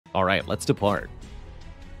All right, let's depart.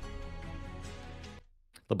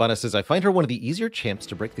 Labana says, I find her one of the easier champs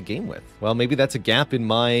to break the game with. Well, maybe that's a gap in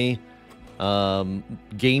my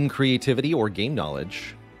game creativity or game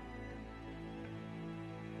knowledge.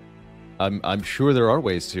 I'm sure there are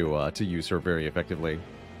ways to use her very effectively.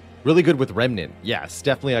 Really good with Remnant. Yes,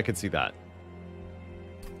 definitely I could see that.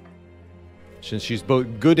 Since she's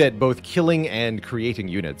good at both killing and creating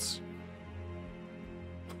units.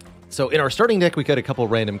 So in our starting deck, we got a couple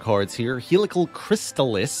random cards here. Helical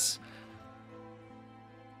Crystallis.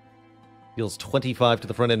 Deals 25 to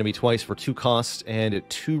the front enemy twice for 2 costs, and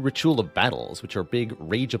 2 Ritual of Battles, which are big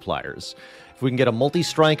rage appliers. If we can get a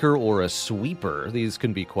multi-striker or a sweeper, these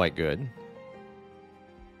can be quite good.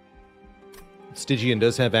 Stygian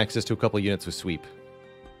does have access to a couple units with sweep.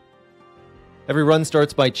 Every run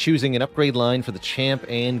starts by choosing an upgrade line for the champ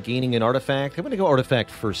and gaining an artifact. I'm going to go artifact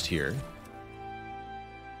first here.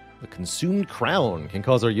 The Consumed Crown can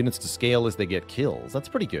cause our units to scale as they get kills. That's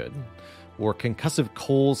pretty good. Or Concussive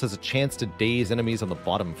Coals has a chance to daze enemies on the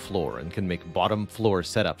bottom floor and can make bottom floor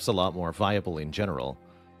setups a lot more viable in general.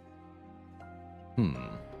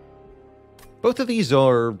 Both of these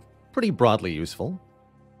are pretty broadly useful.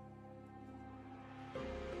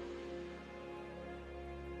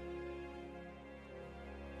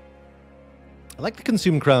 I like the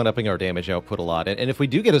Consumed Crown upping our damage output a lot, and if we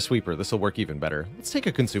do get a sweeper, this will work even better. Let's take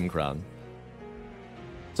a Consumed Crown.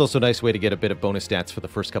 It's also a nice way to get a bit of bonus stats for the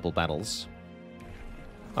first couple battles.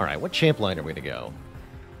 Alright, what champ line are we going to go?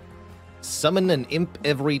 Summon an imp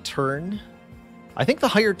every turn? I think the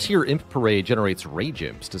higher tier imp parade generates rage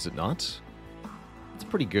imps, does it not? It's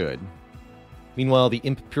pretty good. Meanwhile, the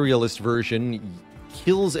Imperialist version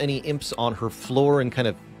kills any imps on her floor and kind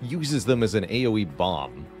of uses them as an AoE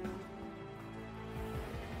bomb.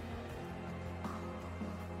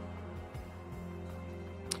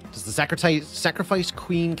 Does the Sacrifice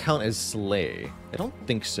Queen count as Slay? I don't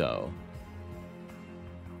think so.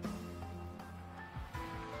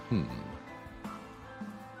 You're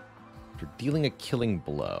dealing a killing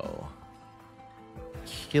blow.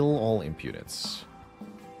 Kill all imp units.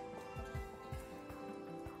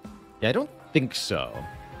 Yeah, I don't think so.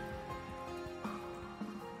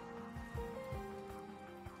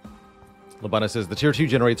 Labana says the tier 2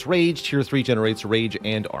 generates rage, tier 3 generates rage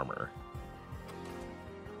and armor.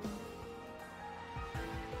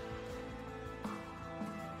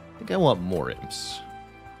 I think I want more imps.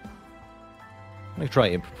 I'm going to try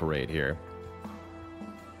Imp Parade here.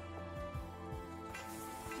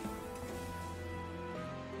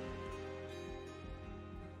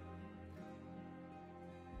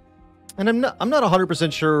 And I'm not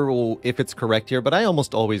 100% sure if it's correct here, but I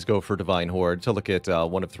almost always go for Divine Horde to look at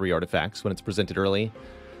one of 3 artifacts when it's presented early.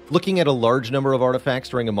 Looking at a large number of artifacts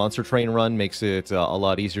during a Monster Train run makes it a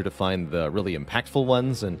lot easier to find the really impactful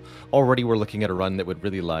ones, and already we're looking at a run that would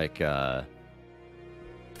really like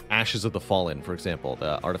Ashes of the Fallen, for example,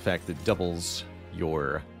 the artifact that doubles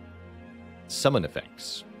your summon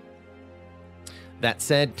effects. That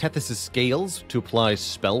said, Tethys' Scales to apply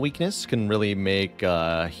spell weakness can really make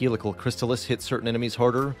Helical Crystallis hit certain enemies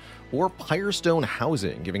harder, or Pyrestone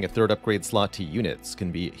Housing, giving a 3rd upgrade slot to units,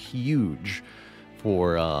 can be huge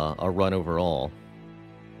for a run overall.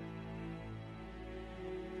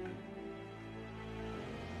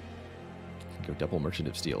 Can go double Merchant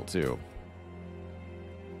of Steel, too.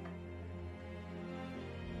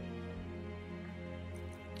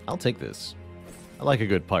 I'll take this. I like a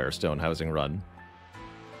good Pyrestone Housing run.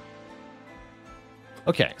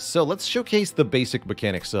 Okay, so let's showcase the basic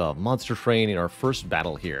mechanics of Monster Train in our first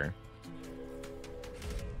battle here.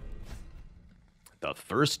 The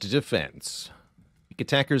first defense. Weak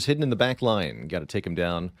attackers hidden in the back line. Gotta take them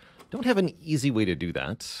down. Don't have an easy way to do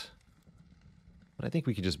that. But I think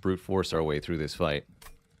we can just brute force our way through this fight.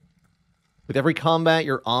 With every combat,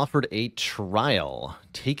 you're offered a trial.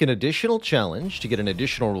 Take an additional challenge to get an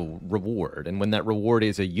additional reward. And when that reward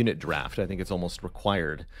is a unit draft, I think it's almost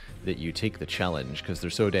required that you take the challenge because they're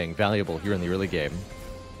so dang valuable here in the early game.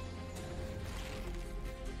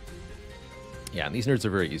 Yeah, and these nerds are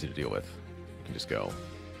very easy to deal with. You can just go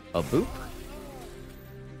a boop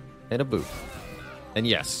and a boop. And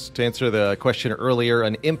yes, to answer the question earlier,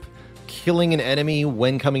 an imp killing an enemy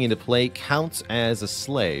when coming into play counts as a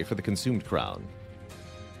slay for the Consumed Crown.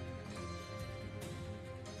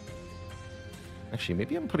 Actually,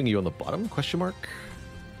 maybe I'm putting you on the bottom, question mark?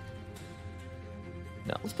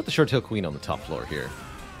 No, let's put the Short-Tailed Queen on the top floor here.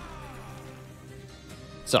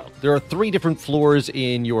 So, there are 3 different floors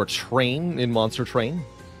in your train, in Monster Train.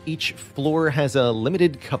 Each floor has a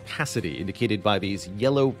limited capacity, indicated by these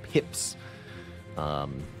yellow pips.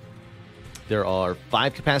 There are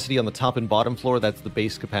 5 capacity on the top and bottom floor. That's the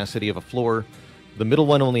base capacity of a floor. The middle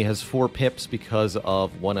one only has 4 pips because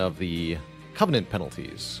of one of the Covenant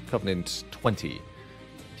penalties. Covenant 20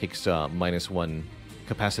 takes -1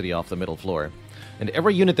 capacity off the middle floor. And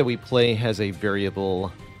every unit that we play has a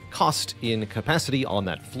variable cost in capacity on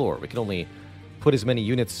that floor. We can only put as many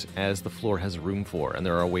units as the floor has room for, and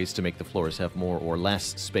there are ways to make the floors have more or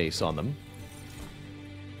less space on them.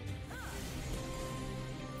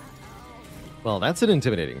 Well, that's an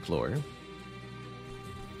intimidating floor.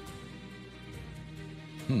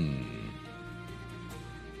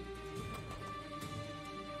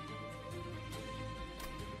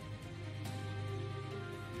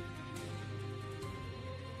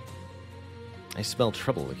 I smell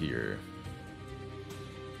trouble here.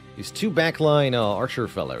 These 2 backline archer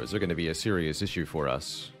fellows are going to be a serious issue for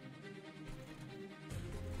us.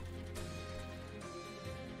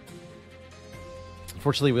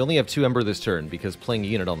 Unfortunately, we only have 2 Ember this turn because playing a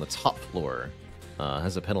unit on the top floor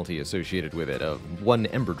has a penalty associated with it of 1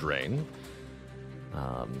 Ember Drain.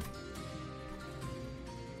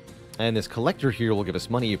 And this Collector here will give us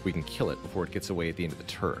money if we can kill it before it gets away at the end of the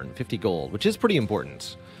turn. 50 gold, which is pretty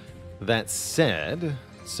important. That said,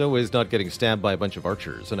 so is not getting stabbed by a bunch of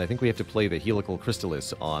archers, and I think we have to play the Helical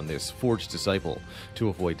Crystallis on this Forged Disciple to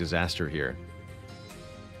avoid disaster here.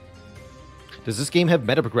 Does this game have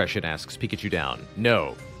meta progression, asks Pikachu Down.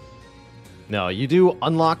 No. No, you do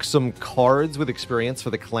unlock some cards with experience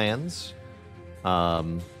for the clans.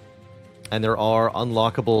 And there are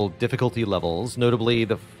unlockable difficulty levels. Notably,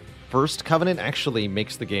 the first Covenant actually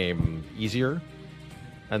makes the game easier.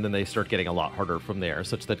 And then they start getting a lot harder from there,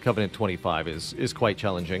 such that Covenant 25 is quite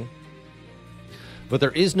challenging. But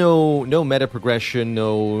there is no meta progression,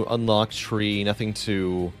 no unlocked tree, nothing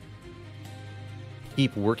to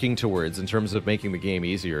keep working towards in terms of making the game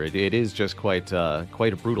easier. It is just quite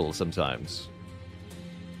brutal sometimes.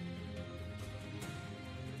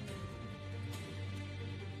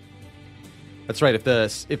 That's right. If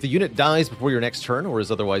the unit dies before your next turn or is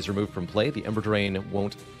otherwise removed from play, the Ember Drain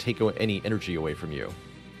won't take any energy away from you.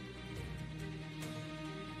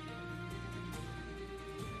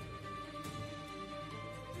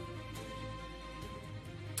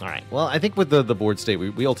 All right. Well, I think with the board state,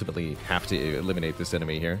 we ultimately have to eliminate this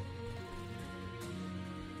enemy here,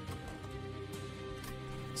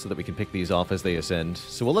 so that we can pick these off as they ascend.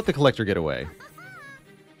 So we'll let the Collector get away.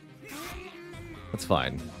 That's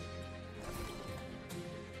fine.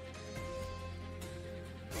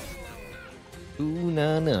 Ooh,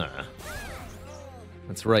 na.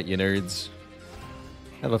 That's right, you nerds.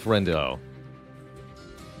 Have a friendo.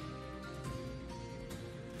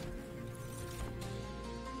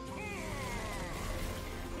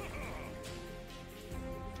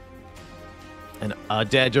 And a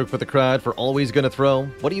dad joke for the crowd for always gonna throw.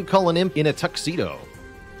 What do you call an imp in a tuxedo?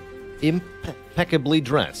 Impeccably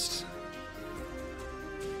dressed.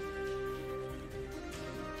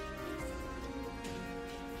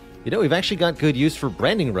 You know, we've actually got good use for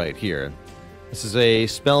branding right here. This is a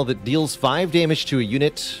spell that deals 5 damage to a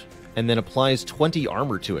unit and then applies 20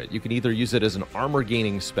 armor to it. You can either use it as an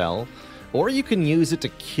armor-gaining spell, or you can use it to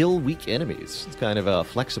kill weak enemies. It's kind of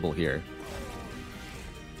flexible here.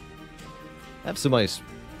 Have some ice.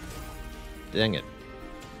 Dang it.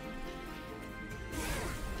 I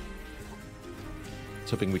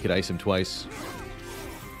was hoping we could ice him twice.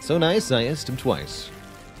 So nice, I iced him twice.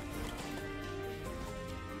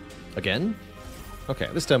 Again? Okay,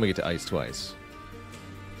 this time we get to ice twice.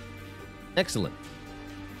 Excellent.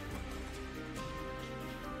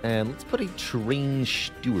 And let's put a Terrain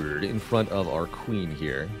Steward in front of our queen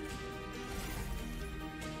here.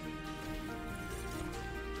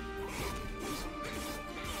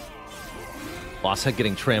 Boss head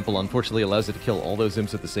getting trample unfortunately allows it to kill all those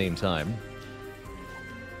imps at the same time.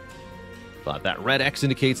 But that red X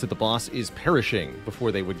indicates that the boss is perishing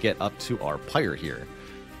before they would get up to our pyre here.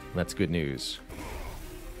 That's good news.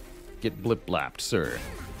 Get blip-blapped, sir.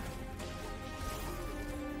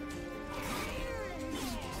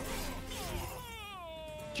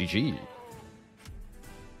 GG.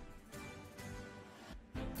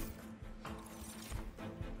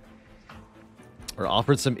 We're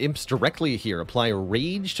offered some imps directly here. Apply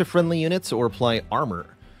rage to friendly units or apply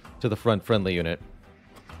armor to the front friendly unit.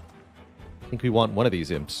 I think we want one of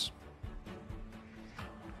these imps.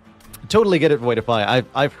 Totally get it, Voidify.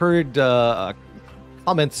 I've heard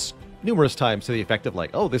comments numerous times to the effect of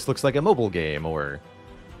like, oh, this looks like a mobile game, or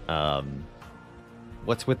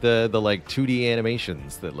what's with the like 2D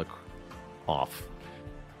animations that look off.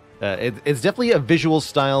 It's definitely a visual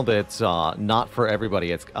style that's not for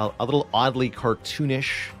everybody. It's a little oddly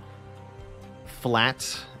cartoonish,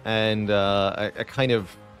 flat, and a kind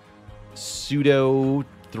of pseudo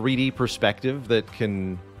 3D perspective that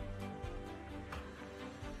can,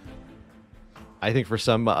 I think for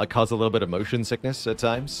some, cause a little bit of motion sickness at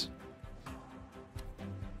times.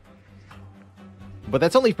 But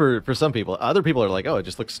that's only for some people. Other people are like, oh, it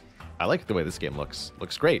just looks, I like the way this game looks.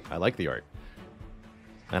 Looks great. I like the art.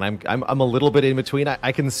 And I'm a little bit in between.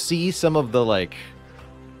 I can see some of the, like,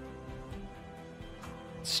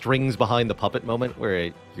 strings behind the puppet moment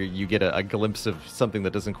where you get a glimpse of something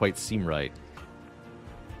that doesn't quite seem right.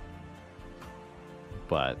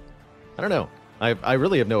 But I don't know. I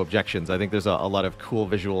really have no objections. I think there's a lot of cool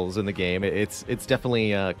visuals in the game. It's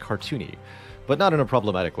definitely cartoony, but not in a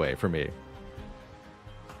problematic way for me.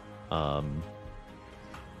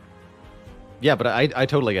 Yeah, but I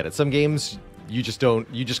totally get it. Some games you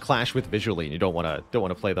just clash with visually, and you don't want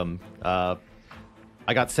to play them.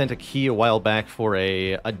 I got sent a key a while back for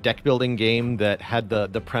a deck building game that had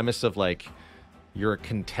the premise of, like, you're a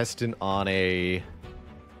contestant on a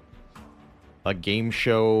game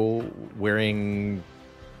show wearing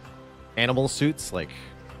animal suits, like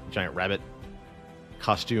giant rabbit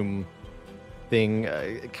costume thing,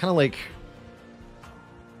 kind of like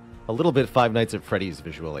a little bit Five Nights at Freddy's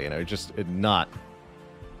visually, and I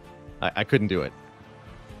couldn't do it.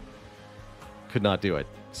 Could not do it.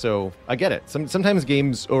 So I get it. Sometimes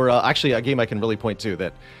games, or actually a game I can really point to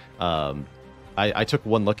that I took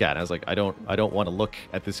one look at, and I was like, I don't want to look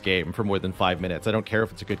at this game for more than 5 minutes. I don't care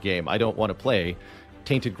if it's a good game. I don't want to play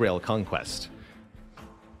Tainted Grail Conquest.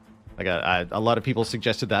 I got a lot of people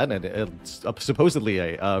suggested that, and it's supposedly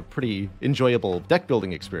a pretty enjoyable deck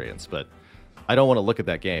building experience, but I don't want to look at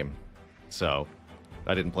that game, so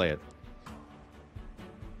I didn't play it.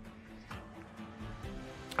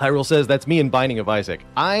 Hyrule says, that's me in Binding of Isaac.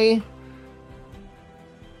 Binding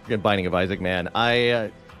of Isaac, man.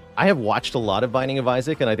 I have watched a lot of Binding of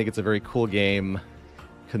Isaac, and I think it's a very cool game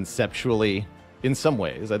conceptually in some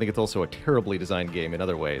ways. I think it's also a terribly designed game in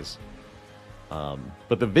other ways.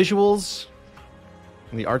 But the visuals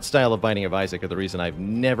and the art style of Binding of Isaac are the reason I've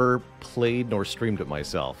never played nor streamed it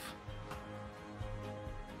myself.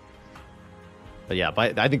 But yeah,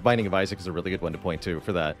 I think Binding of Isaac is a really good one to point to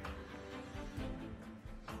for that.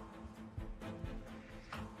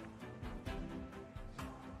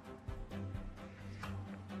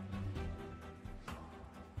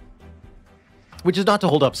 Which is not to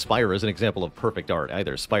hold up Spire as an example of perfect art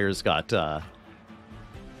either. Spire's got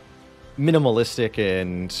minimalistic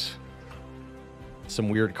and some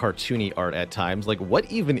weird cartoony art at times. Like,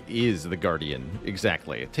 what even is the Guardian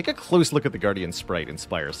exactly? Take a close look at the Guardian sprite in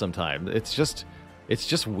Spire sometime. It's just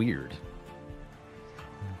weird.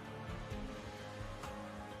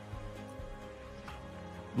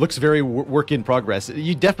 Looks very work in progress.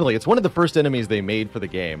 It's one of the first enemies they made for the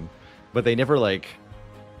game, but they never, like,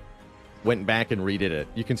 went back and redid it.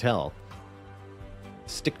 You can tell.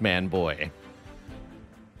 Stickman boy.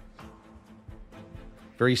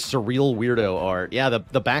 Very surreal weirdo art. Yeah,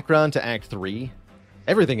 the background to Act 3.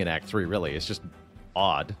 Everything in Act 3, really, is just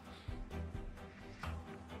odd.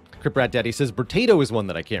 Criprat Daddy says, Bertato is one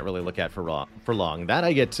that I can't really look at for long. That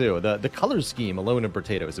I get, too. The color scheme alone in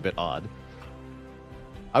Bertato is a bit odd.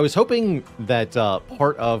 I was hoping that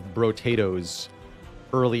part of Brotato's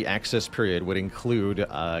early access period would include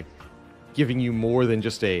giving you more than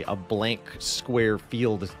just a blank square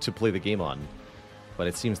field to play the game on, but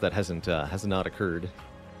it seems that has not occurred.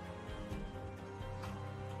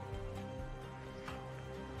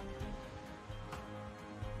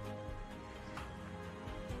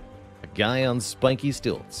 A guy on spiky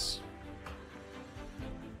stilts.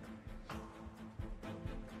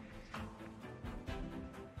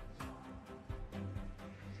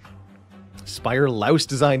 Spire louse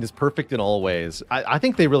design is perfect in all ways. I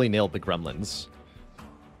think they really nailed the gremlins.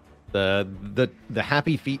 The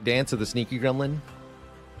happy feet dance of the sneaky gremlin.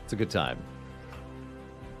 It's a good time.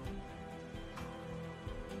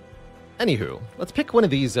 Anywho, let's pick one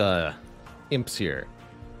of these imps here.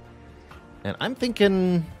 And I'm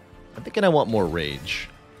thinking I want more rage.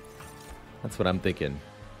 That's what I'm thinking.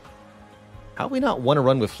 How have we not won a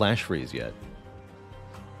run with Flash Freeze yet?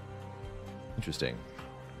 Interesting.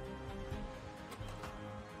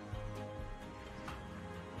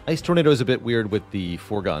 Ice Tornado is a bit weird with the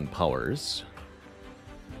foregone powers.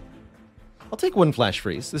 I'll take one Flash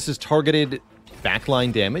Freeze. This is targeted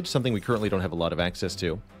backline damage, something we currently don't have a lot of access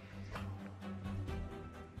to.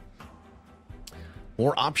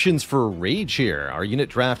 More options for Rage here. Our unit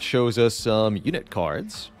draft shows us some unit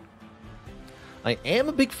cards. I am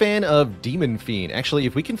a big fan of Demon Fiend. Actually,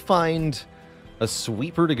 if we can find a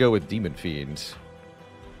sweeper to go with Demon Fiend,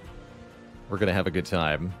 we're going to have a good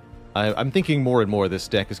time. I'm thinking more and more this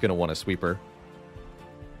deck is going to want a sweeper.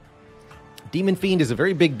 Demon Fiend is a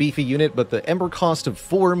very big, beefy unit, but the Ember cost of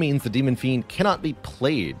 4 means the Demon Fiend cannot be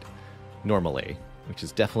played normally, which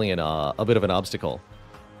is definitely a bit of an obstacle.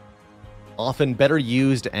 Often better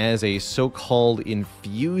used as a so-called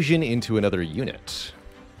infusion into another unit.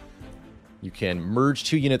 You can merge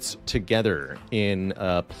 2 units together in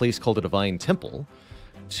a place called a Divine Temple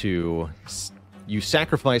to... You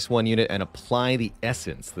sacrifice 1 unit and apply the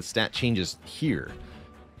essence, the stat changes here,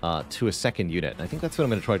 to a second unit. I think that's what I'm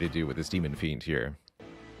going to try to do with this Demon Fiend here.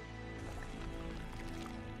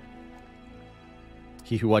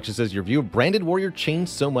 He Who Watches says, your view of Branded Warrior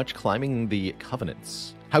changed so much climbing the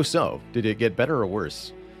Covenants. How so? Did it get better or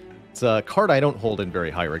worse? It's a card I don't hold in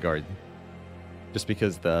very high regard. Just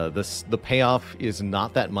because the payoff is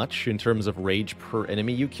not that much in terms of rage per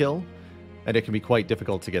enemy you kill. And it can be quite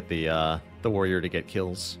difficult to get the warrior to get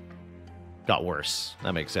kills. Got worse.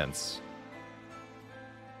 That makes sense.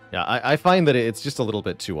 Yeah, I find that it's just a little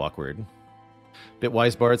bit too awkward.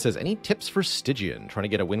 Bitwise Bard says, any tips for Stygian? Trying to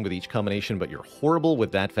get a win with each combination, but you're horrible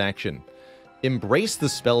with that faction. Embrace the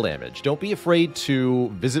spell damage. Don't be afraid to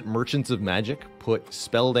visit Merchants of Magic. Put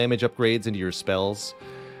spell damage upgrades into your spells.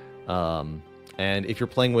 And if you're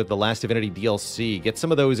playing with the Last Divinity DLC, get some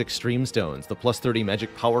of those Extreme Stones, the plus 30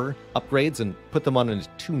 magic power upgrades, and put them on an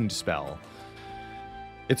attuned spell.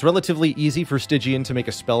 It's relatively easy for Stygian to make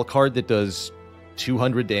a spell card that does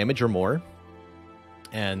 200 damage or more.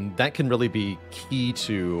 And that can really be key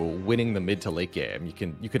to winning the mid to late game.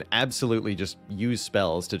 You can absolutely just use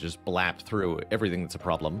spells to just blap through everything that's a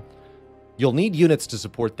problem. You'll need units to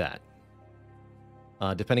support that.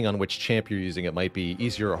 Depending on which champ you're using, it might be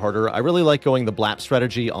easier or harder. I really like going the blap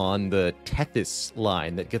strategy on the Tethys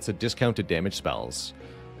line that gets a discounted damage spells.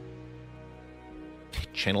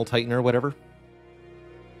 Channel Titan or whatever.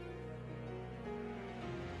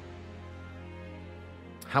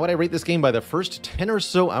 How would I rate this game by the first 10 or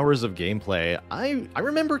so hours of gameplay? I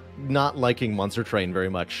remember not liking Monster Train very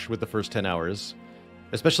much with the first 10 hours.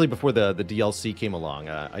 Especially before the DLC came along.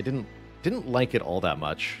 I didn't like it all that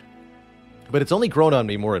much. But it's only grown on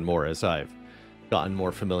me more and more as I've gotten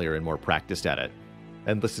more familiar and more practiced at it.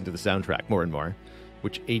 And listened to the soundtrack more and more,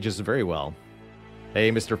 which ages very well.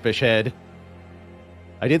 Hey, Mr. Fishhead.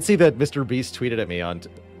 I did see that Mr. Beast tweeted at me on,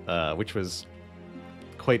 which was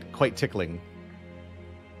quite tickling.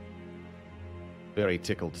 Very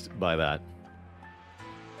tickled by that.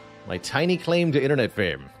 My tiny claim to internet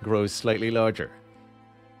fame grows slightly larger.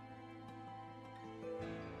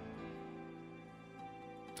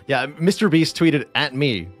 Yeah, Mr. Beast tweeted at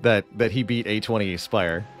me that he beat A20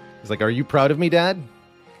 Spire. He's like, are you proud of me, Dad?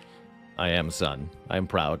 I am, son. I am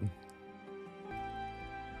proud.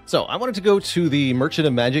 So, I wanted to go to the Merchant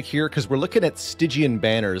of Magic here, because we're looking at Stygian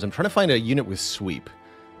banners. I'm trying to find a unit with sweep,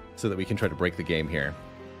 so that we can try to break the game here.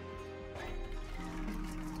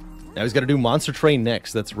 Now he's got to do Monster Train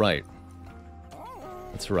next, that's right.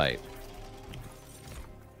 That's right.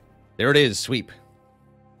 There it is, sweep.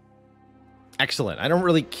 Excellent. I don't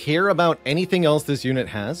really care about anything else this unit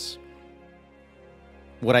has.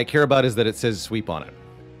 What I care about is that it says sweep on it.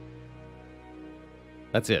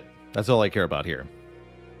 That's it. That's all I care about here.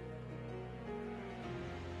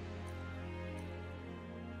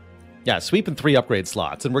 Yeah, sweep and 3 upgrade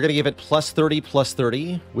slots. And we're going to give it plus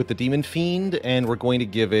 30 with the Demon Fiend. And we're going to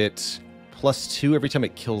give it plus 2 every time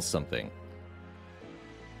it kills something.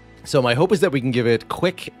 So my hope is that we can give it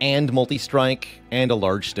quick and multi-strike and a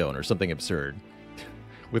large stone or something absurd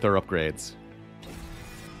with our upgrades.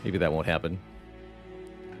 Maybe that won't happen.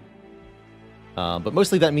 But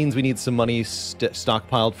mostly that means we need some money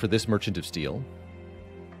stockpiled for this Merchant of Steel.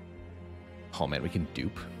 Oh man, we can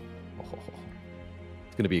dupe. Oh,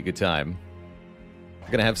 it's going to be a good time. We're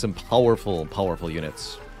going to have some powerful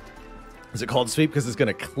units. Is it called sweep because it's going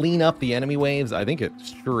to clean up the enemy waves? I think it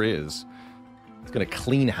sure is. It's going to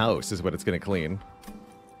clean house is what it's going to clean.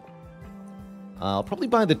 I'll probably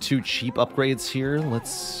buy the 2 cheap upgrades here.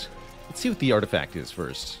 Let's see what the artifact is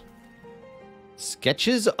first.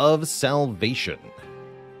 Sketches of Salvation.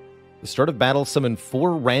 The start of battle, summon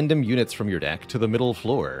 4 random units from your deck to the middle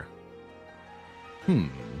floor.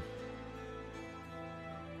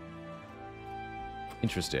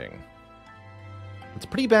 Interesting. It's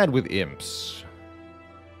pretty bad with imps.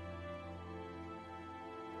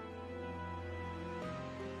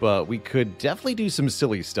 But we could definitely do some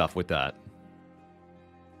silly stuff with that.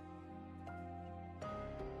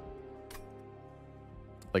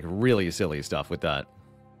 Like, really silly stuff with that.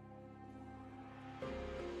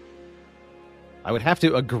 I would have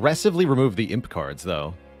to aggressively remove the imp cards,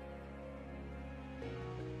 though.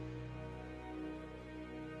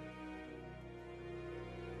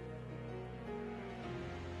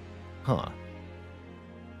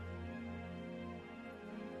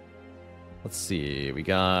 Let's see. We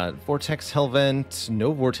got Vortex Hellvent.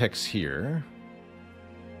 No Vortex here.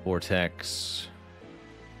 Vortex.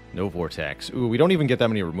 No Vortex. Ooh, we don't even get that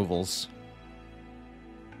many removals.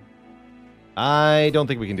 I don't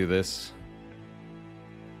think we can do this.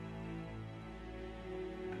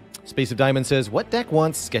 Space of Diamond says, what deck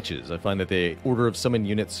wants sketches? I find that the order of summon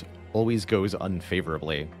units always goes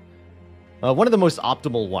unfavorably. One of the most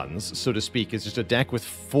optimal ones, so to speak, is just a deck with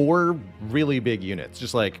 4 really big units.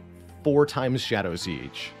 Just like 4 times Shadow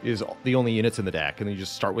Siege is the only units in the deck. And then you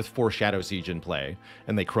just start with 4 Shadow Siege in play,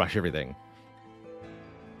 and they crush everything.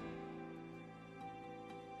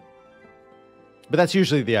 But that's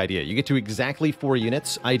usually the idea. You get to exactly 4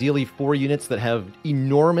 units, ideally 4 units that have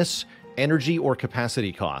enormous energy or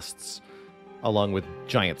capacity costs, along with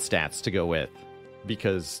giant stats to go with.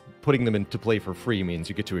 Because putting them into play for free means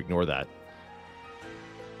you get to ignore that.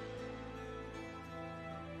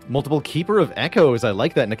 Multiple Keeper of Echoes. I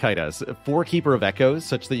like that, Nikaitas. 4 Keeper of Echoes,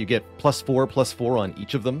 such that you get +4/+4 on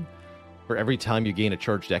each of them for every time you gain a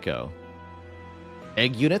charged echo.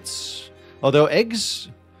 Egg units. Although eggs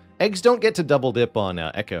don't get to double dip on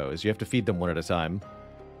echoes. You have to feed them one at a time.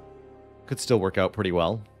 Could still work out pretty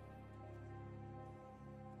well.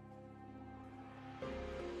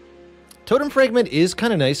 Totem Fragment is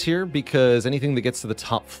kind of nice here because anything that gets to the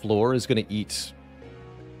top floor is going to eat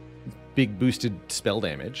big boosted spell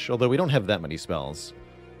damage, although we don't have that many spells.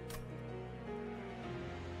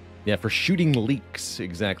 Yeah, for shooting leaks,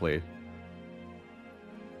 exactly.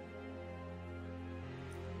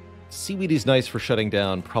 Seaweed is nice for shutting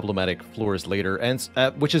down problematic floors later, and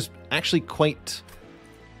which is actually quite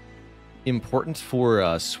important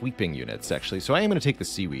for sweeping units, actually. So I am going to take the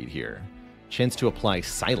Seaweed here. Chance to apply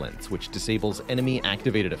Silence, which disables enemy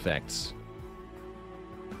activated effects.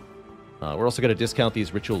 We're also going to discount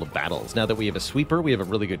these Ritual of Battles. Now that we have a Sweeper, we have a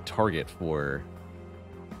really good target for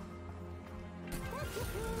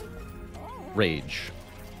Rage.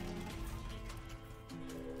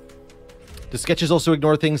 Do sketches also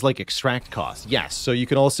ignore things like extract costs? Yes, so you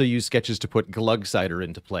can also use sketches to put Glug Cider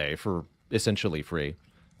into play for essentially free.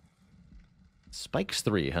 Spikes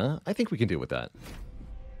 3, huh? I think we can deal with that.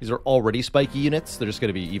 These are already spiky units. They're just going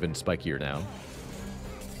to be even spikier now.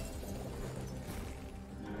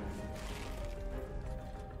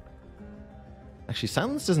 Actually,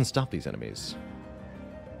 Silence doesn't stop these enemies.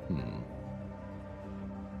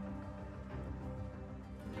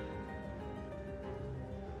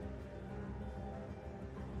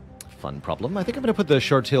 Fun problem. I think I'm going to put the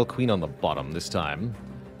Shardtail Queen on the bottom this time.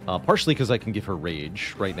 Partially because I can give her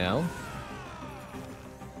Rage right now.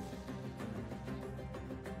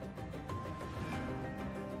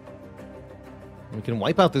 We can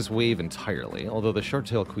wipe out this wave entirely, although the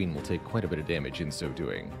Shardtail Queen will take quite a bit of damage in so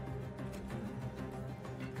doing.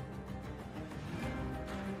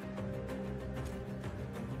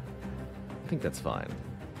 I think that's fine.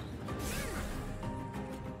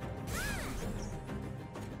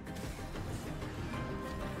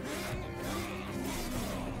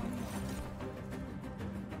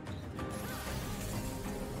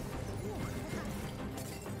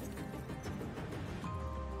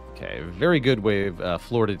 Okay, very good wave,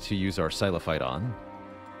 Florida to use our Silophyte on.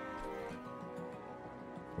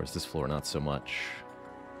 Where's this floor? Not so much.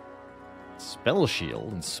 Spell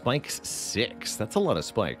Shield and Spikes 6. That's a lot of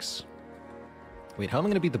spikes. Wait, how am I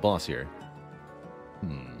going to beat the boss here?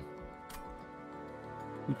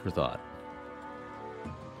 Food for thought.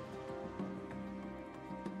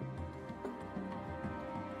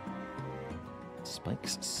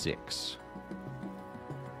 Spikes 6.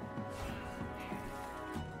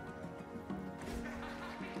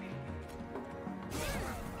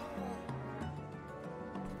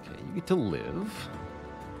 Okay, you get to live.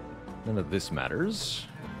 None of this matters.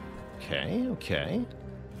 Okay, okay.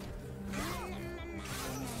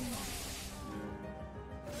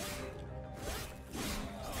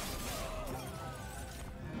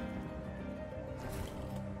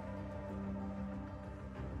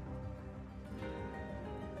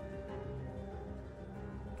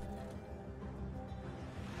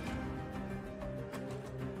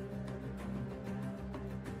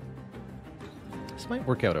 This might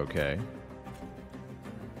work out okay.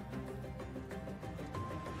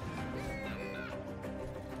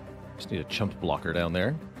 Just need a chump blocker down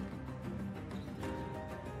there.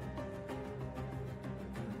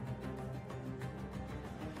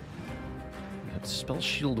 We have Spell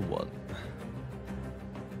Shield 1.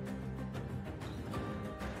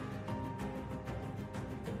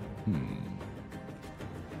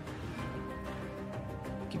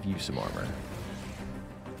 Give you some armor.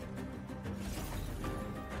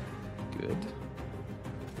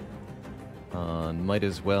 Might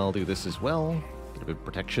as well do this as well. Get a bit of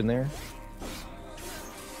protection there.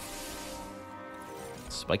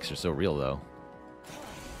 Spikes are so real, though.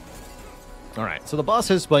 Alright, so the boss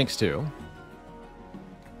has spikes, too.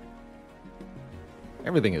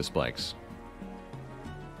 Everything has spikes.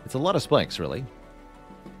 It's a lot of spikes, really.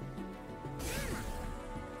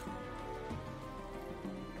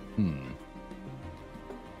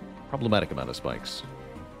 Problematic amount of spikes.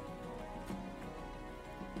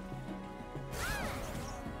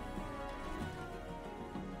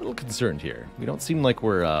 A little concerned here. We don't seem like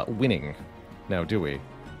we're winning now, do we?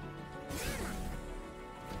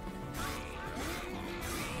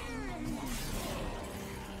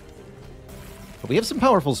 But we have some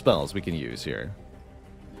powerful spells we can use here.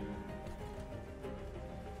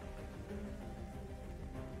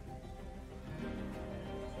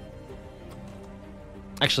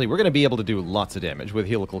 Actually, we're going to be able to do lots of damage with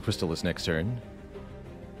Helical Crystallis next turn.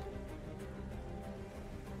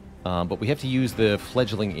 But we have to use the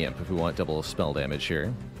Fledgling Imp if we want double spell damage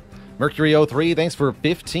here. Mercury03, thanks for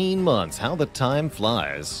 15 months. How the time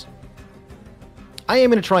flies. I am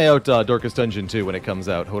going to try out Dorcas Dungeon 2 when it comes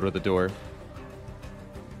out, Hodor the Door.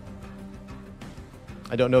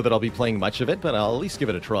 I don't know that I'll be playing much of it, but I'll at least give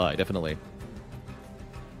it a try, definitely.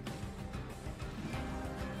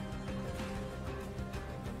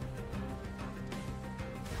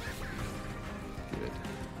 Good.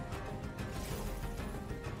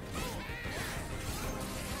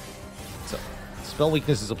 So, spell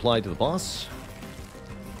weakness is applied to the boss.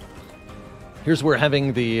 Here's where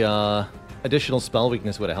having the additional spell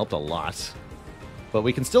weakness would have helped a lot. But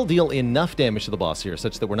we can still deal enough damage to the boss here,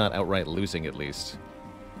 such that we're not outright losing, at least.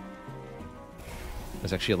 I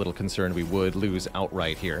was actually a little concerned we would lose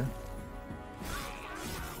outright here.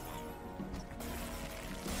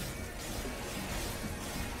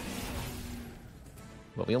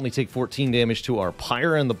 But we only take 14 damage to our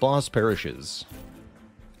pyre and the boss perishes.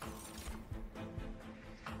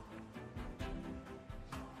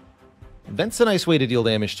 Vent's a nice way to deal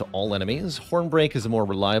damage to all enemies. Hornbreak is a more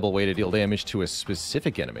reliable way to deal damage to a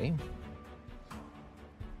specific enemy.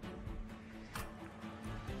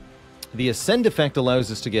 The Ascend effect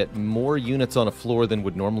allows us to get more units on a floor than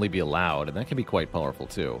would normally be allowed, and that can be quite powerful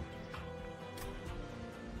too.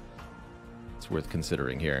 It's worth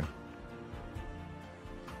considering here.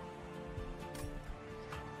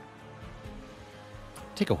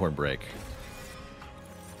 Take a Hornbreak.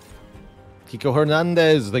 Kiko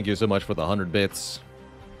Hernandez, thank you so much for the 100 bits.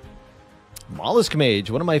 Mollusk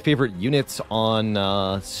Mage, one of my favorite units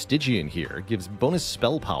on Stygian here, gives bonus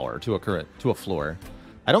spell power to a floor.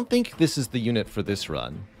 I don't think this is the unit for this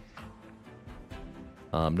run.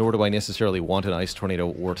 Nor do I necessarily want an Ice Tornado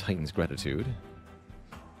or Titan's Gratitude.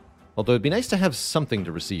 Although it'd be nice to have something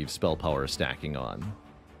to receive spell power stacking on.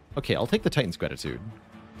 Okay, I'll take the Titan's Gratitude.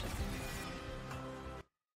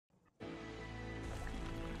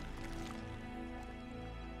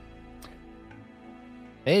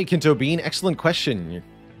 Hey, Kinto Bean, excellent question.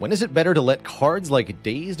 When is it better to let cards like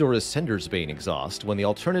Dazed or Ascender's Bane exhaust, when the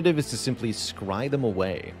alternative is to simply scry them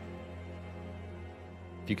away?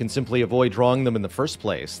 If you can simply avoid drawing them in the first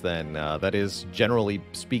place, then that is, generally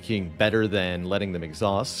speaking, better than letting them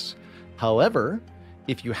exhaust. However,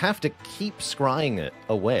 if you have to keep scrying it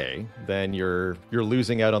away, then you're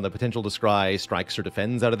losing out on the potential to scry strikes or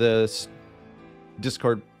defends out of the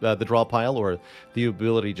discard, the draw pile, or the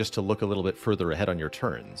ability just to look a little bit further ahead on your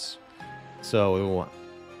turns. So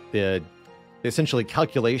the essentially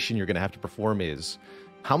calculation you're going to have to perform is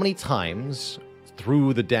how many times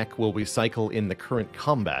through the deck will we cycle in the current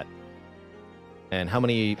combat, and how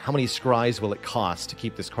many scries will it cost to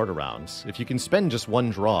keep this card around. If you can spend just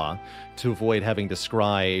one draw to avoid having to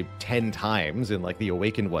scry 10 times in like the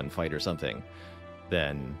Awakened One fight or something,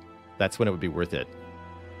 then that's when it would be worth it.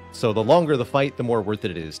 So the longer the fight, the more worth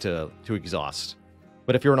it is to exhaust.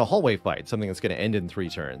 But if you're in a hallway fight, something that's going to end in 3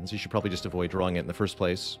 turns, you should probably just avoid drawing it in the first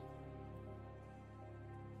place.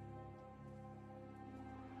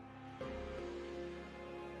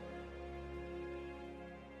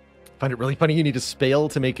 Find it really funny you need to spell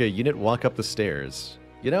to make a unit walk up the stairs.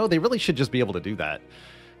 You know, they really should just be able to do that.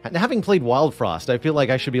 And having played Wildfrost, I feel like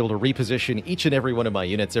I should be able to reposition each and every one of my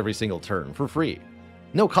units every single turn for free.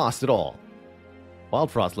 No cost at all.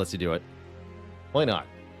 Wildfrost lets you do it. Why not?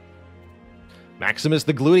 Maximus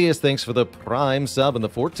the Gluteus, thanks for the Prime sub and the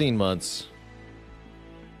 14 months.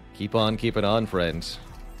 Keep on keeping on, friends.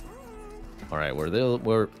 Alright,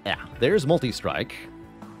 there's Multi-Strike.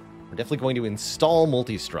 We're definitely going to install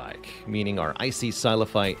Multi-Strike, meaning our Icy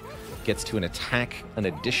Silophyte gets to an attack an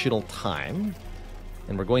additional time.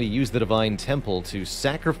 And we're going to use the Divine Temple to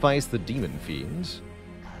sacrifice the Demon Fiend.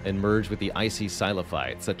 and merge with the Icy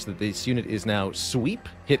Silophyte, such that this unit is now sweep,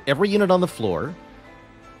 hit every unit on the floor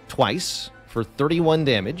twice for 31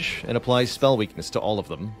 damage, and applies spell weakness to all of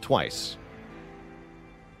them twice.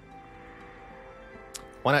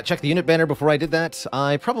 Why not check the unit banner before I did that?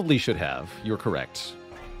 I probably should have. You're correct.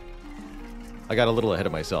 I got a little ahead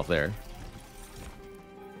of myself there.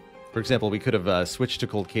 For example, we could have switched to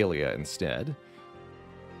Colcalia instead.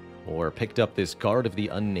 Or picked up this Guard of the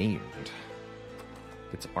Unnamed.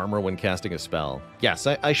 It's armor when casting a spell. Yes,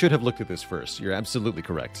 I should have looked at this first. You're absolutely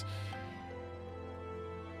correct.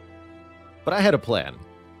 But I had a plan.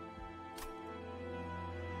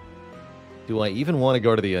 Do I even want a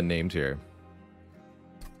Guard of the Unnamed here?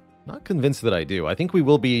 Not convinced that I do. I think we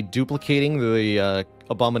will be duplicating the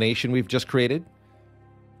abomination we've just created.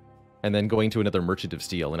 And then going to another Merchant of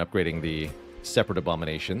Steel and upgrading the separate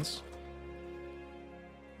abominations.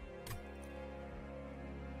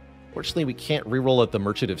 Fortunately, we can't reroll out the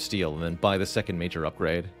Merchant of Steel and then buy the second major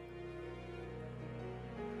upgrade.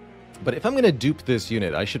 But if I'm going to dupe this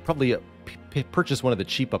unit, I should probably purchase one of the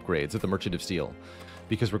cheap upgrades of the Merchant of Steel.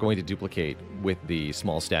 Because we're going to duplicate with the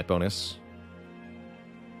small stat bonus.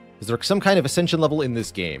 Is there some kind of ascension level in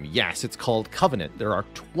this game? Yes, it's called Covenant. There are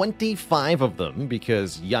 25 of them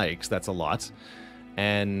because, yikes, that's a lot.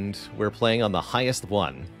 And we're playing on the highest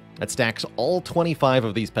one. That stacks all 25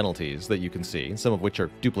 of these penalties that you can see, some of which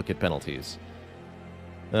are duplicate penalties.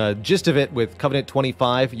 Gist of it, with Covenant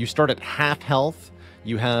 25, you start at half health.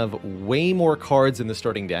 You have way more cards in the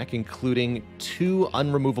starting deck, including 2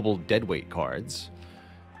 unremovable deadweight cards.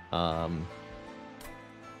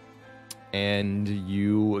 And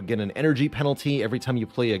you get an energy penalty every time you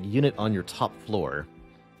play a unit on your top floor,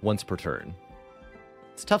 once per turn.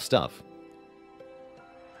 It's tough stuff.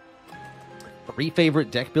 3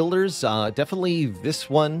 favorite deck builders, definitely this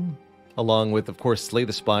one, along with, of course, Slay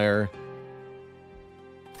the Spire.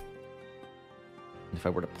 If I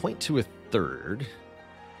were to point to a third,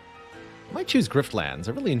 I might choose Griftlands.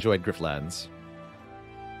 I really enjoyed Griftlands.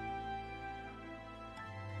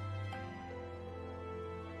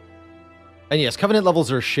 And yes, Covenant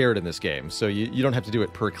levels are shared in this game, so you don't have to do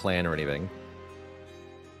it per clan or anything.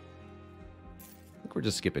 I think we're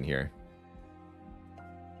just skipping here.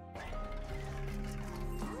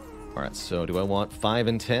 Alright, so do I want 5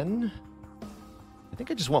 and 10? I think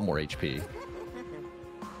I just want more HP.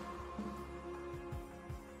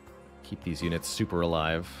 Keep these units super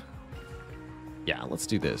alive. Yeah, let's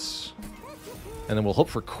do this. And then we'll hope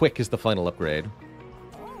for Quick as the final upgrade.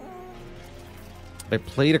 I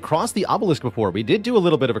played Across the Obelisk before. We did do a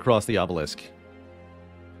little bit of Across the Obelisk.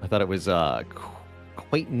 I thought it was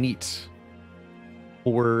quite neat.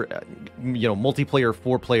 For, multiplayer,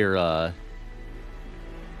 4-player...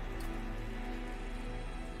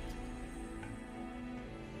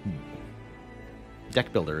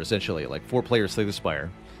 deck builder, essentially. Like 4 players Slay the Spire.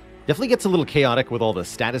 Definitely gets a little chaotic with all the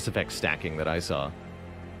status effect stacking that I saw.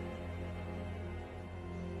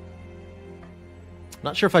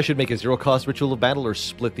 Not sure if I should make a 0-cost Ritual of Battle or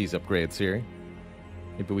split these upgrades here.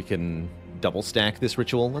 Maybe we can double stack this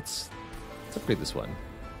ritual. Let's upgrade this one.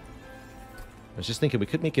 I was just thinking we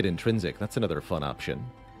could make it intrinsic. That's another fun option.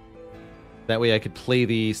 That way I could play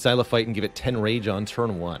the Silophyte and give it 10 rage on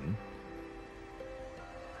turn 1.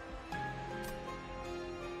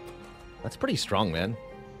 That's pretty strong, man.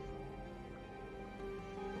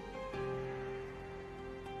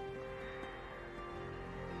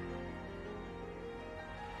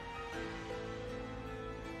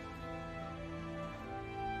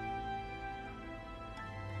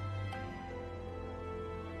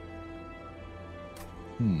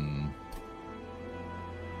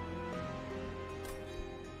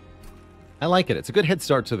 I like it. It's a good head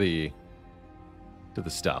start to the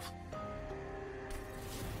stuff.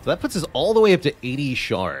 So that puts us all the way up to 80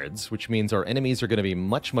 shards, which means our enemies are going to be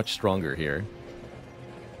much, much stronger here.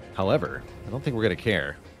 However, I don't think we're going to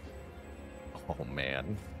care. Oh,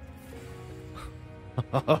 man.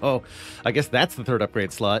 Oh, I guess that's the third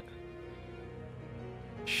upgrade slot.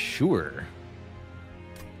 Sure.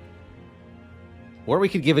 Or we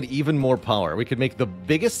could give it even more power. We could make the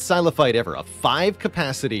biggest Silophyte ever. A 5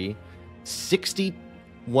 capacity,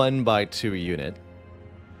 61 by 2 unit.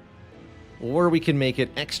 Or we can make it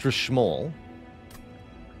extra small.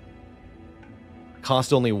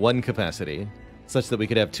 Cost only 1 capacity, such that we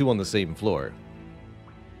could have 2 on the same floor.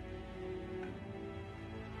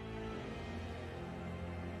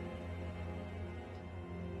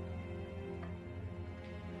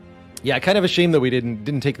 Yeah, kind of a shame that we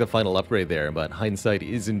didn't take the final upgrade there, but hindsight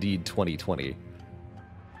is indeed 20/20.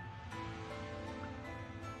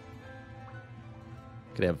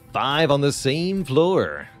 Could have 5 on the same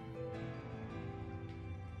floor.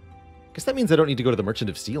 Guess that means I don't need to go to the Merchant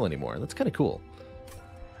of Steel anymore. That's kind of cool.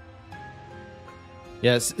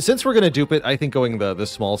 Yes, since we're going to dupe it, I think going the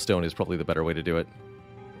small stone is probably the better way to do it.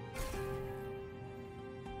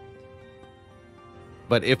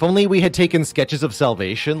 But if only we had taken Sketches of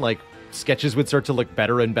Salvation, like, sketches would start to look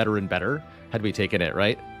better and better and better had we taken it,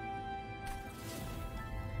 right?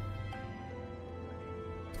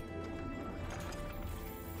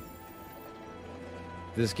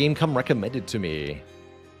 This game come recommended to me.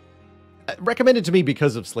 Recommended to me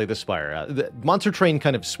because of Slay the Spire. The Monster Train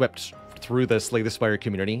kind of swept through the Slay the Spire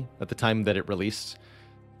community at the time that it released.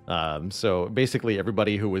 So basically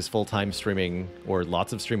everybody who was full-time streaming or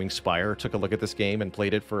lots of streaming Spire took a look at this game and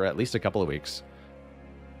played it for at least a couple of weeks.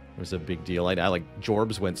 It was a big deal. I like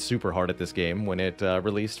Jorbs went super hard at this game when it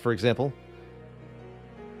released, for example.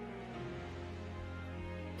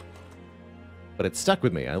 But it stuck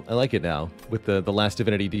with me. I like it now with the Last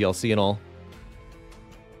Divinity DLC and all.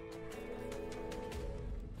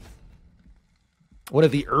 One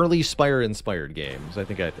of the early Spire-inspired games. I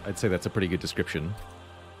think I'd say that's a pretty good description.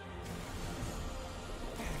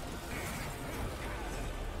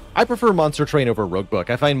 I prefer Monster Train over Roguebook.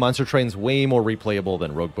 I find Monster Train's way more replayable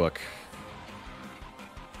than Roguebook.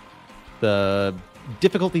 The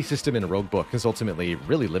difficulty system in Roguebook is ultimately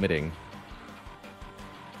really limiting.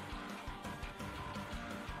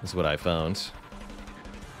 Is what I found.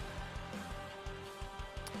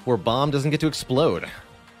 Where bomb doesn't get to explode.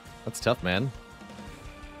 That's tough, man.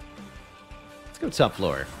 Let's go top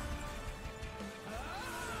floor.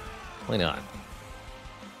 Why not?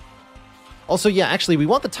 Also, yeah, actually, we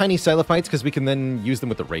want the tiny Silophytes because we can then use them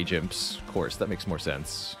with the Rage Imps. Of course, that makes more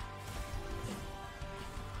sense.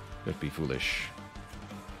 Don't be foolish.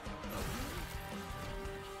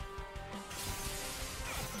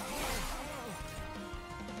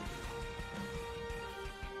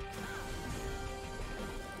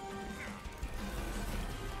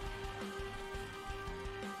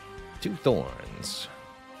 Two thorns.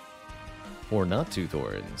 Or not two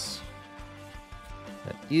thorns.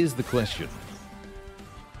 That is the question.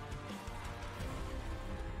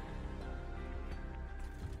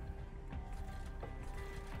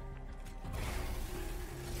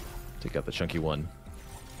 Take out the chunky one.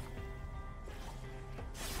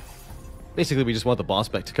 Basically, we just want the boss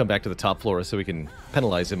back to come back to the top floor so we can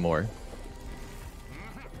penalize him more.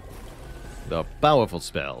 The powerful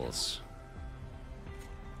spells.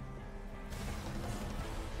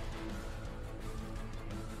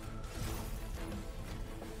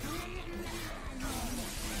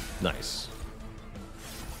 Nice.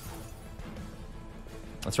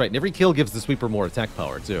 That's right, and every kill gives the sweeper more attack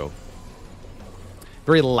power, too.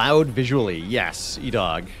 Very loud visually, yes,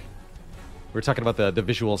 E-Dog. We were talking about the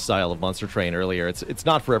visual style of Monster Train earlier. It's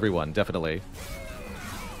not for everyone, definitely.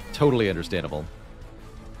 Totally understandable.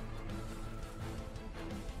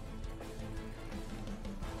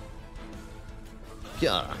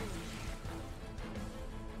 Yeah.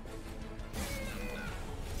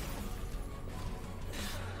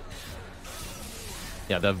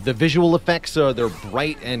 Yeah, the visual effects they're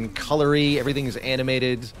bright and colory. Everything's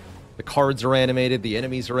animated. The cards are animated. The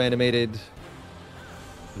enemies are animated.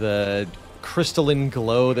 The crystalline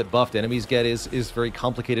glow that buffed enemies get is very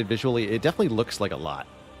complicated visually. It definitely looks like a lot,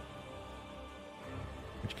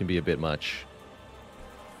 which can be a bit much.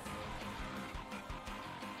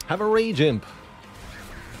 Have a Rage Imp.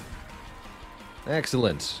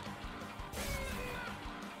 Excellent.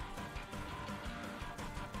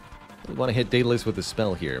 We want to hit Daedalus with the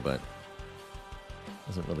spell here, but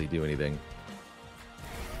doesn't really do anything.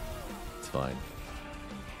 It's fine.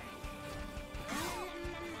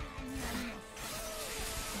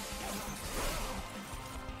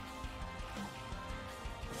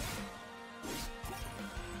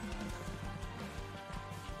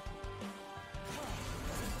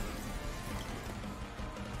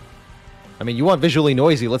 I mean, you want visually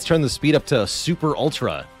noisy. Let's turn the speed up to super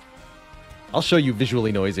ultra. I'll show you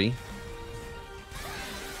visually noisy.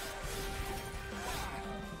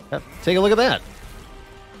 Yep, take a look at that.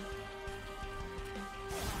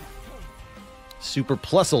 Super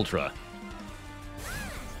plus ultra.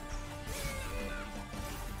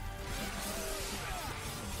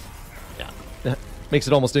 Yeah, that makes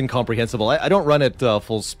it almost incomprehensible. I don't run at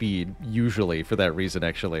full speed, usually, for that reason,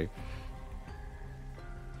 actually.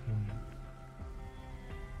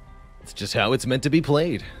 It's just how it's meant to be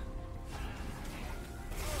played.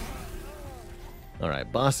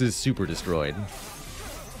 Alright, boss is super destroyed.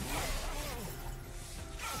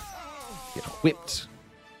 Get whipped.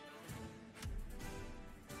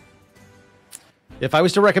 If I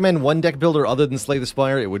was to recommend one deck builder other than Slay the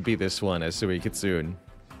Spire, it would be this one, Asui Kitsune.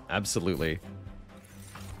 Absolutely.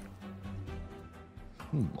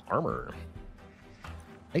 Armor.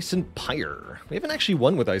 Ice and Pyre. We haven't actually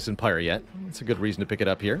won with Ice and Pyre yet. That's a good reason to pick it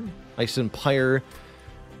up here. Ice and Pyre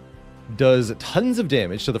does tons of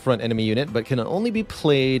damage to the front enemy unit, but can only be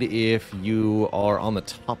played if you are on the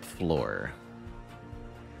top floor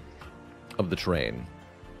of the train.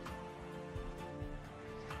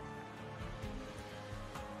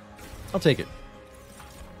 I'll take it.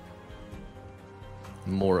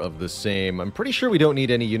 More of the same. I'm pretty sure we don't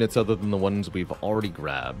need any units other than the ones we've already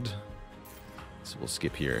grabbed. So we'll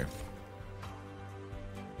skip here.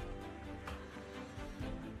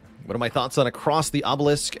 What are my thoughts on Across the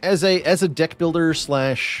Obelisk? As a deck builder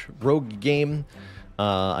slash rogue game,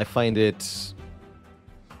 I find it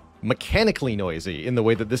mechanically noisy in the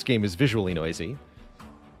way that this game is visually noisy.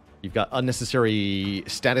 You've got unnecessary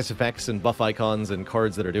status effects and buff icons and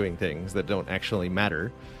cards that are doing things that don't actually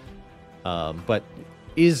matter. But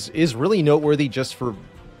is really noteworthy just for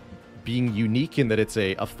being unique in that it's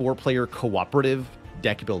a 4-player cooperative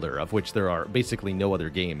deck builder, of which there are basically no other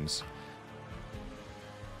games.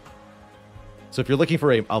 So if you're looking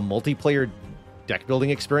for a multiplayer deck building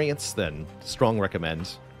experience, then strong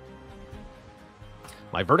recommend.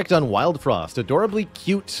 My verdict on Wild Frost. Adorably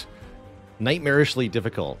cute, nightmarishly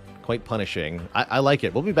difficult, quite punishing. I like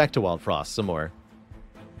it. We'll be back to Wild Frost some more.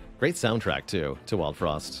 Great soundtrack, too, to Wild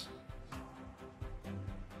Frost.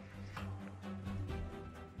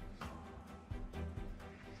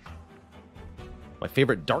 My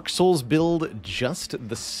favorite Dark Souls build, just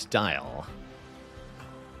the style.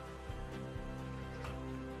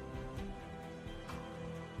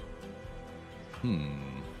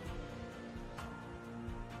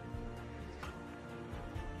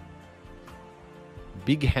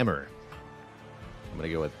 Big Hammer. I'm going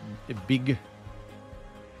to go with a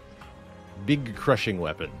big crushing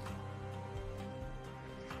weapon.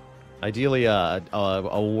 Ideally, a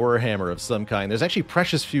Warhammer of some kind. There's actually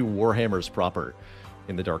precious few Warhammers proper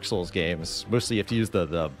in the Dark Souls games. Mostly you have to use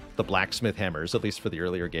the blacksmith hammers, at least for the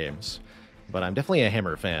earlier games. But I'm definitely a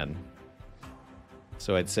hammer fan.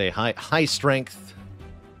 So I'd say high strength,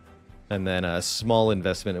 and then a small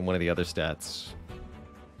investment in one of the other stats.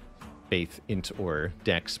 Faith, int, or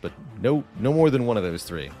dex, but no more than one of those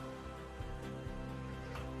three.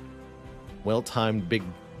 Well-timed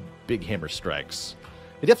big hammer strikes.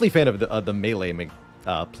 I'm definitely a fan of the melee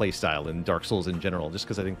playstyle in Dark Souls in general, just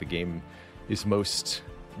because I think the game is most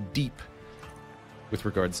deep with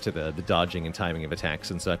regards to the dodging and timing of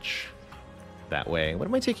attacks and such that way. What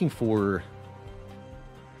am I taking for?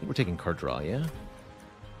 I think we're taking card draw, yeah?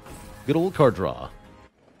 Good old card draw.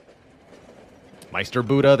 Meister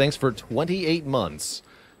Buddha, thanks for 28 months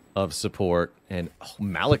of support. And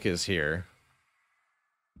Malik is here.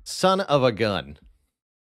 Son of a gun.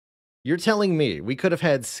 You're telling me we could have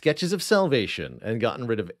had Sketches of Salvation and gotten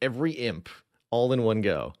rid of every imp all in one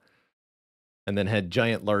go. And then had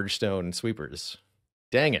giant large stone sweepers.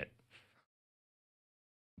 Dang it.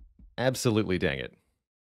 Absolutely dang it.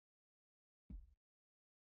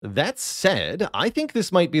 That said, I think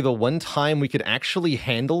this might be the one time we could actually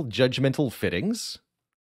handle judgmental fittings.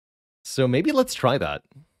 So maybe let's try that.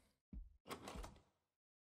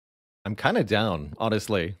 I'm kind of down,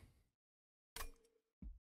 honestly.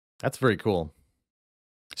 That's very cool.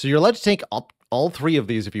 So you're allowed to take all three of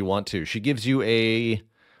these if you want to. She gives you a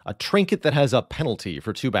trinket that has a penalty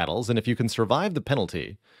for 2 battles, and if you can survive the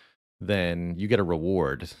penalty, then you get a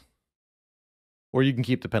reward. Or you can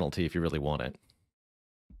keep the penalty if you really want it.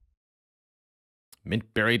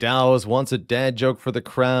 Mintberry Dows wants a dad joke for the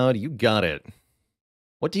crowd. You got it.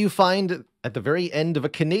 What do you find at the very end of a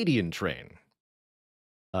Canadian train?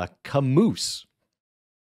 A camoose.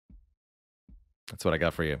 That's what I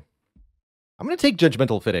got for you. I'm going to take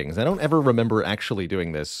Judgmental Fittings. I don't ever remember actually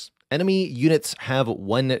doing this. Enemy units have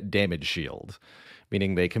 1 damage shield,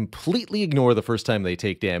 meaning they completely ignore the first time they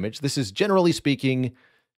take damage. This is, generally speaking,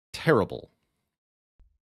 terrible.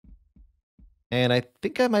 And I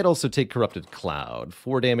think I might also take Corrupted Cloud.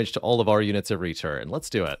 4 damage to all of our units every turn. Let's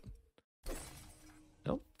do it. I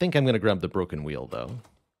don't think I'm going to grab the Broken Wheel, though.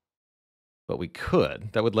 But we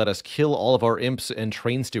could. That would let us kill all of our imps and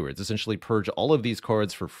train stewards, essentially purge all of these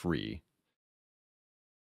cards for free.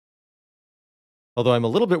 Although I'm a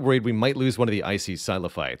little bit worried we might lose one of the Icy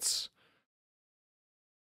Silophytes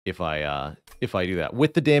if I do that.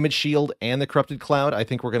 With the damage shield and the Corrupted Cloud, I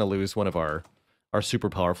think we're going to lose one of our super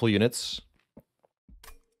powerful units.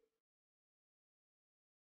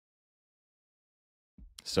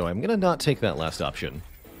 So I'm going to not take that last option.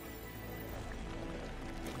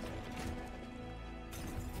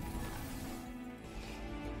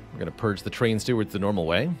 We're going to purge the train stewards the normal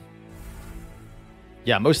way.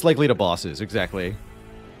 Yeah, most likely to bosses, exactly.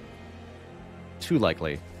 too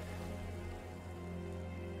likely.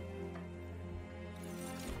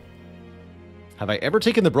 Have I ever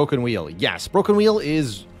taken the Broken Wheel? Yes, Broken Wheel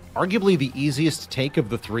is arguably the easiest take of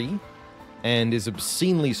the three, and is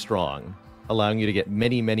obscenely strong, allowing you to get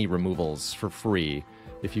many, many removals for free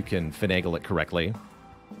if you can finagle it correctly.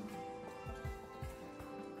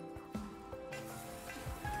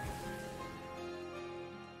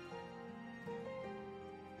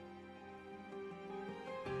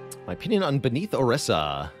 My opinion on Beneath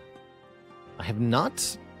Oresa. I have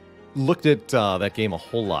not looked at that game a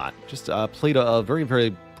whole lot. Just played a very,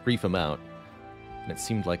 very brief amount. And it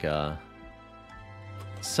seemed like a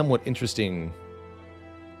somewhat interesting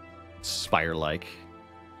Spire-like.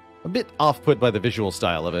 A bit off-put by the visual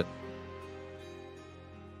style of it.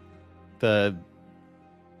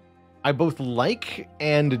 I both like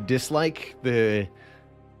and dislike the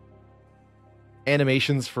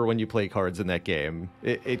animations for when you play cards in that game.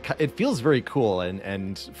 It feels very cool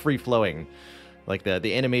and free-flowing. Like,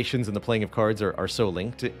 the animations and the playing of cards are so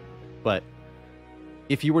linked. But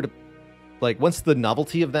if you were to... Like, once the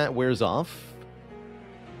novelty of that wears off,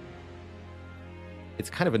 it's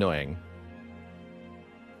kind of annoying.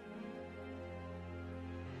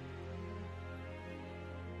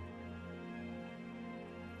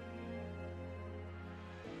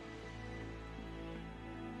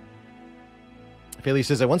 Faley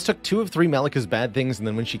says, I once took 2 of 3 Malika's bad things, and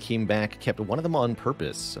then when she came back, kept one of them on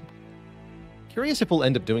purpose. I'm curious if we'll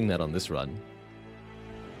end up doing that on this run.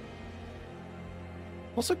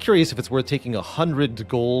 Also curious if it's worth taking 100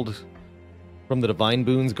 gold from the Divine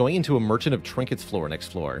Boons, going into a Merchant of Trinkets floor next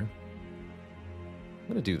floor. I'm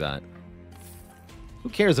going to do that. Who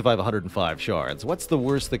cares if I have 105 shards? What's the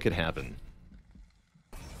worst that could happen?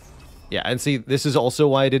 Yeah, and see, this is also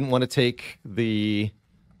why I didn't want to take the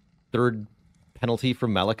 3rd penalty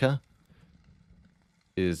from Malika.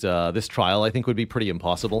 Is this trial, I think, would be pretty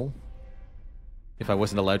impossible if I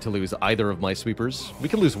wasn't allowed to lose either of my sweepers. We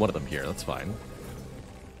can lose one of them here, that's fine.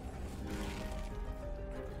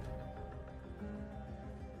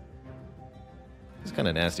 It's kind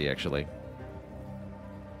of nasty, actually.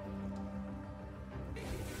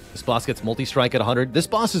 This boss gets multi-strike at 100. This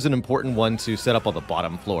boss is an important one to set up on the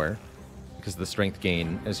bottom floor, because of the strength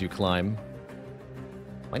gain as you climb.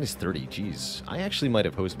 Minus 30, jeez. I actually might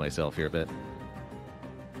have hosed myself here a bit.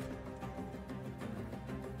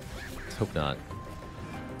 Let's hope not.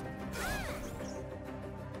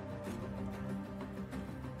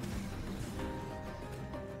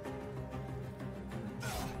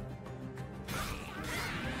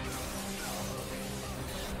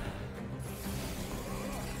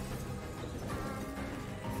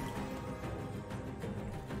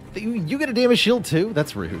 You get a damage shield too?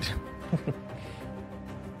 That's rude.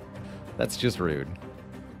 That's just rude.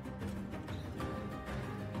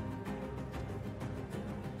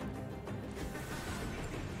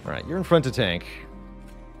 Alright, you're in front to tank.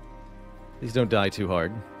 Please don't die too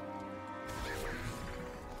hard.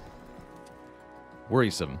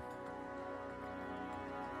 Worrisome.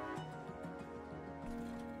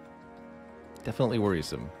 Definitely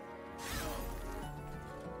worrisome.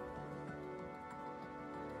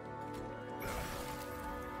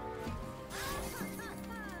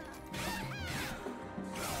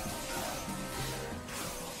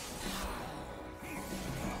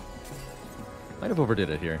 Might have overdid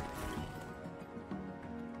it here.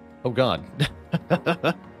 Oh god.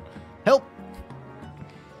 Help!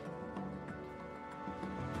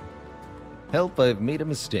 Help, I've made a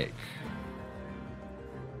mistake.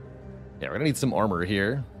 Yeah, we're gonna need some armor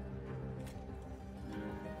here.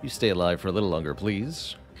 You stay alive for a little longer,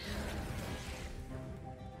 please.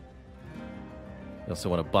 I also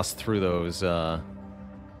want to bust through those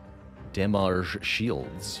Demarge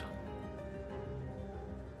shields.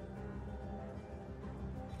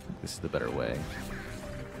 This is the better way.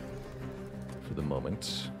 For the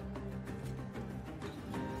moment.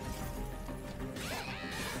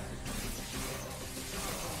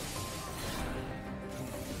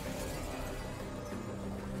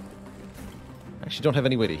 Actually don't have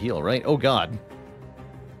any way to heal, right? Oh god.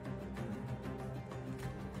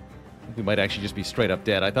 We might actually just be straight up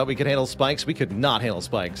dead. I thought we could handle spikes. We could not handle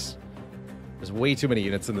spikes. There's way too many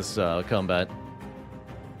units in this combat.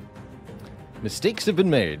 Mistakes have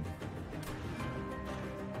been made.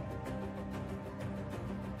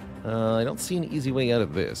 I don't see an easy way out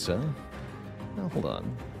of this, huh? Oh, hold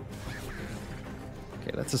on.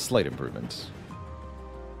 Okay, that's a slight improvement.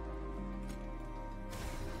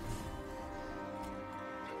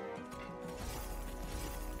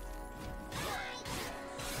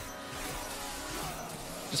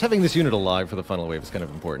 Just having this unit alive for the final wave is kind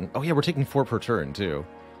of important. Oh yeah, we're taking 4 per turn, too.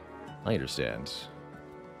 I understand.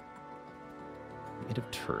 End of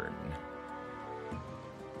turn.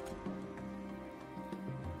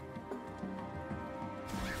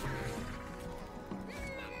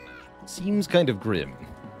 Seems kind of grim.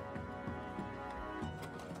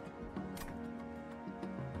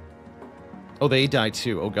 Oh, they die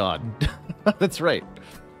too. Oh, God. That's right.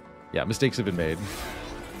 Yeah, mistakes have been made.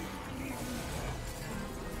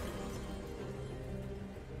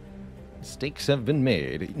 Mistakes have been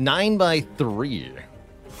made. 9 by 3.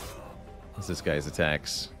 What's this guy's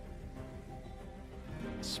attacks?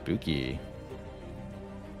 Spooky.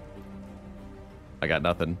 I got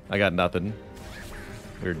nothing. I got nothing.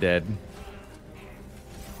 We're dead.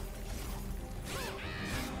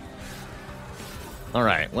 All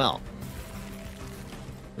right, well.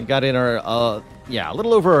 We got in our, yeah, a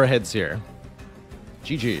little over our heads here.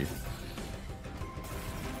 GG.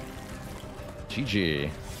 GG.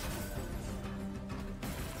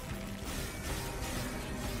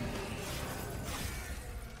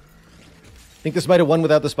 Think this might have won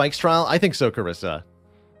without the spikes trial? I think so, Carissa.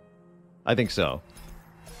 I think so.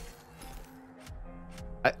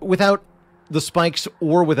 Without the spikes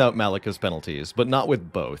or without Malika's penalties, but not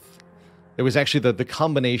with both. It was actually the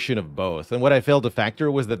combination of both. And what I failed to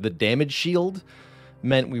factor was that the damage shield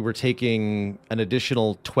meant we were taking an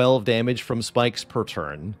additional 12 damage from spikes per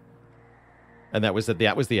turn. And that was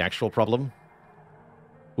the actual problem.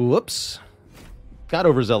 Whoops. Got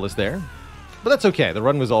overzealous there. But that's okay. The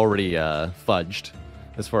run was already fudged,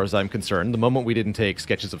 as far as I'm concerned. The moment we didn't take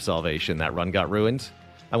Sketches of Salvation, that run got ruined.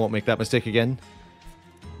 I won't make that mistake again.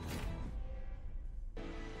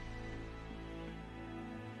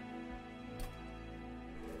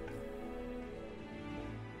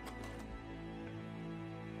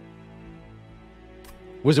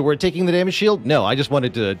 Was it worth taking the damage shield? No, I just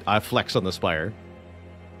wanted to flex on the Spire.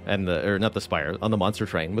 And or not the Spire, on the Monster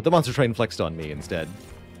Train. But the Monster Train flexed on me instead.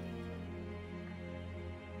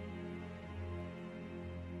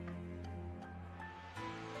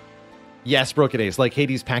 Yes, Broken Ace, like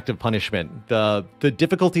Hades' Pact of Punishment. The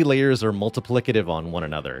difficulty layers are multiplicative on one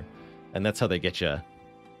another. And that's how they get you.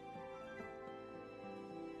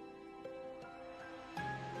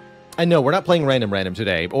 I know, we're not playing Random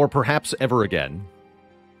today, or perhaps ever again.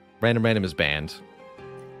 Random is banned.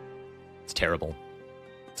 It's terrible.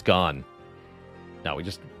 It's gone. No,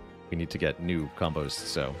 we need to get new combos,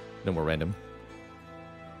 so no more random.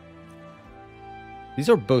 These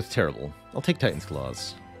are both terrible. I'll take Titan's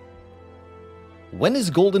Claws. When is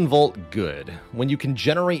Golden Vault good? When you can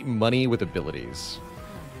generate money with abilities.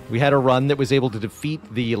 We had a run that was able to defeat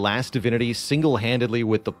the last divinity single-handedly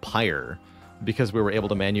with the Pyre, because we were able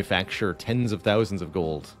to manufacture tens of thousands of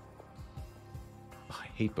gold. Oh, I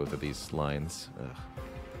hate both of these lines. Ugh.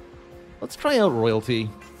 Let's try out Royalty.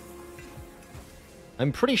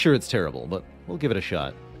 I'm pretty sure it's terrible, but we'll give it a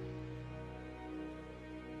shot.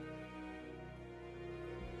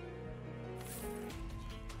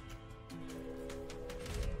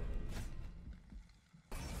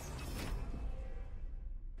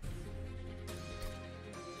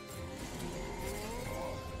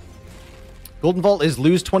 Golden Vault is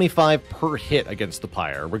lose 25 per hit against the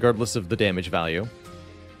Pyre, regardless of the damage value.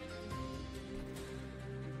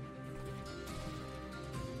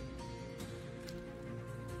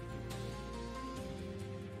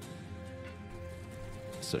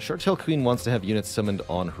 So Shartail Queen wants to have units summoned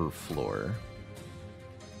on her floor.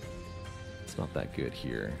 It's not that good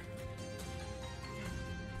here.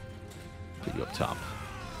 Get you up top.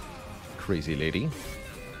 Crazy lady.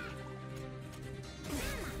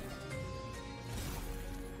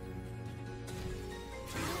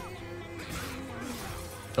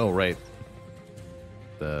 Oh, right.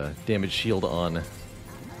 The damage shield on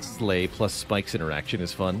Slay plus Spikes interaction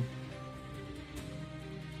is fun.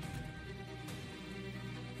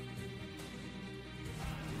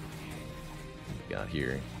 What we got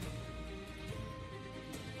here?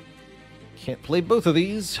 Can't play both of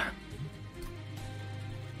these.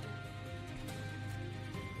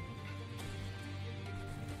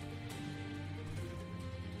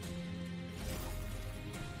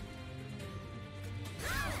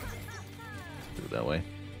 That way.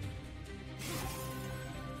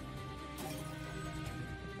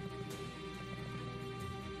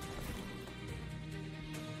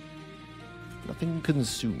 Nothing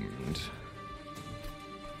consumed.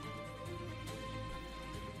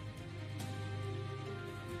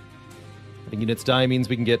 Having units die means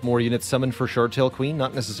we can get more units summoned for Shardtail Queen.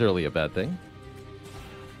 Not necessarily a bad thing.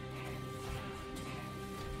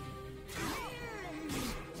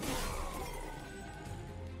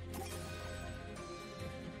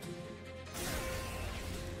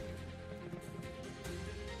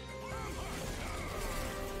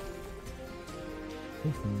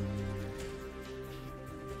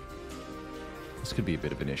 This could be a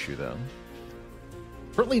bit of an issue, though.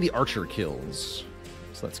 Currently, the archer kills,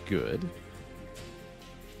 so that's good.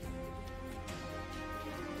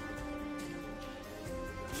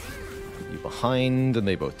 Put you behind, and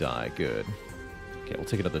they both die. Good. Okay, we'll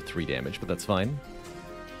take another 3 damage, but that's fine.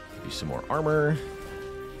 Give you some more armor.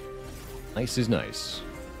 Nice is nice.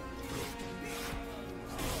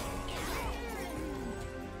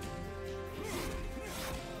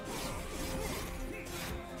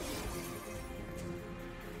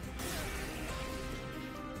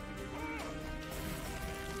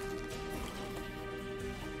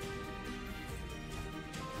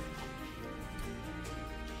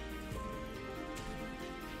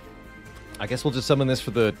 I guess we'll just summon this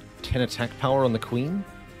for the 10 attack power on the queen.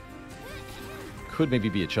 Could maybe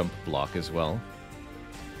be a jump block as well.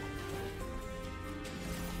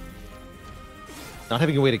 Not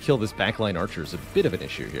having a way to kill this backline archer is a bit of an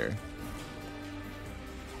issue here.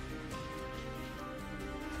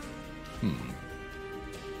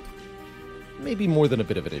 Maybe more than a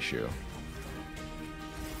bit of an issue.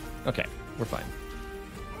 Okay, we're fine.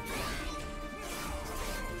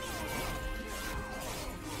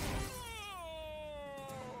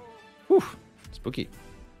 Whew, spooky.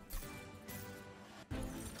 I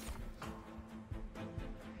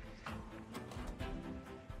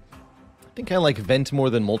think I like Vent more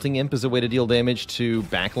than Molting Imp as a way to deal damage to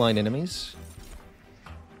backline enemies.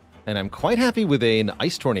 And I'm quite happy with an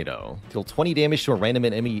Ice Tornado. Deal 20 damage to a random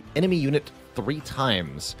enemy unit 3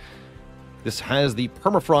 times. This has the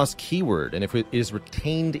Permafrost keyword, and if it is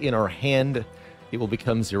retained in our hand, it will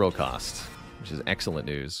become 0 cost, which is excellent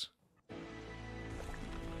news.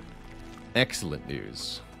 Excellent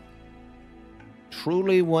news.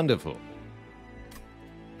 Truly wonderful.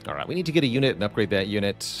 Alright, we need to get a unit and upgrade that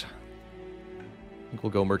unit. I think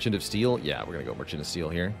we'll go Merchant of Steel. Yeah, we're going to go Merchant of Steel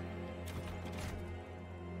here.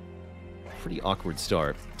 Pretty awkward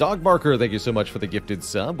start. Dog Barker, thank you so much for the gifted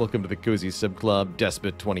sub. Welcome to the Cozy Sub Club,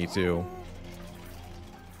 Despot22.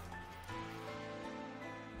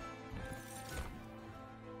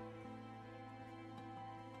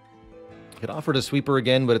 It offered a sweeper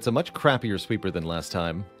again, but it's a much crappier sweeper than last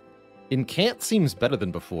time. Incant seems better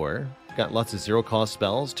than before. Got lots of 0-cost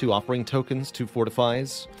spells, 2 offering tokens, 2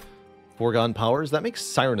 fortifies, foregone powers. That makes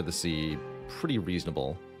Siren of the Sea pretty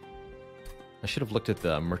reasonable. I should have looked at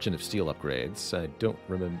the Merchant of Steel upgrades. I don't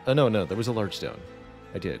remember. Oh, no, there was a Large Stone.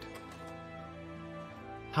 I did.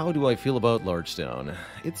 How do I feel about Large Stone?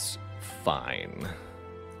 It's fine.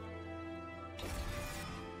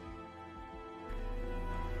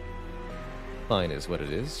 Fine is what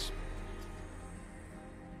it is.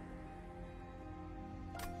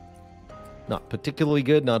 Not particularly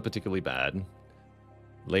good, not particularly bad.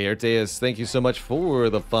 Laerteus, thank you so much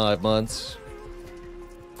for the 5 months.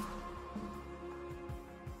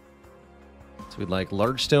 So we'd like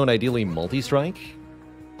Large Stone, ideally multi-strike.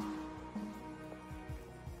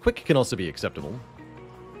 Quick can also be acceptable.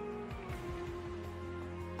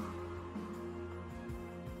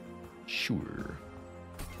 Sure.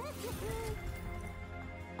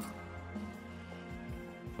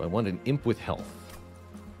 I want an imp with health.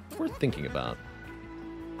 Worth thinking about.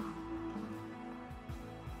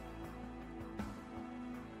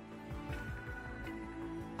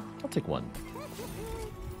 I'll take one.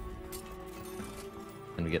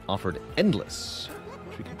 And we get offered Endless,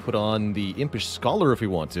 which we can put on the Impish Scholar if we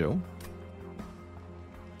want to.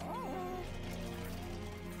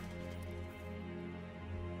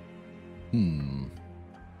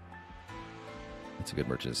 That's a good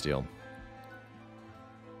Merchant of Steel.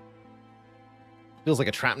 Feels like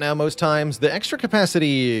a trap now most times. The extra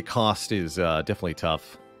capacity cost is definitely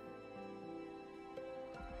tough.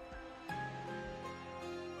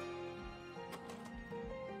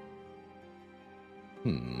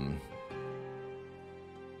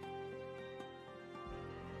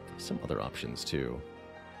 Some other options too.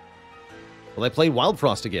 Will I play Wild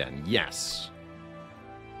Frost again? Yes.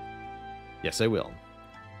 Yes, I will.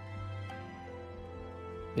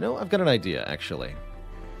 You know, I've got an idea, actually.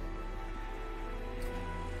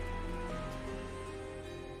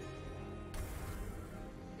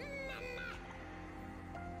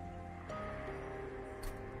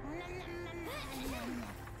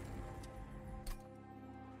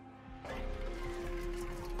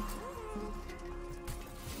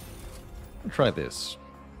 Try this.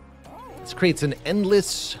 This creates an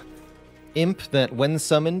endless imp that, when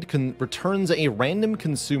summoned, returns a random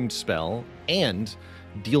consumed spell and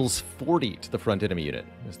deals 40 to the front enemy unit,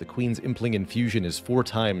 as the Queen's Impling Infusion is 4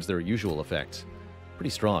 times their usual effect. Pretty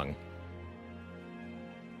strong.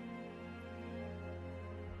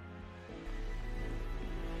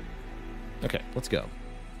 Okay, let's go.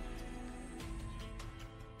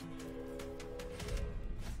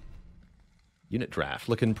 Unit draft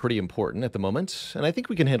looking pretty important at the moment, and I think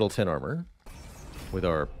we can handle 10 armor with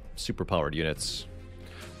our super-powered units.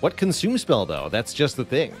 What consume spell, though? That's just the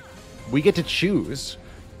thing. We get to choose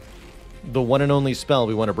the one and only spell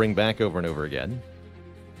we want to bring back over and over again.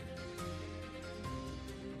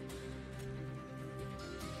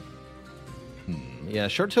 Yeah,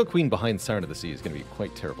 Shardtail Queen behind Siren of the Sea is going to be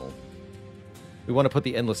quite terrible. We want to put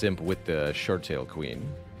the Endless Imp with the Shardtail Queen.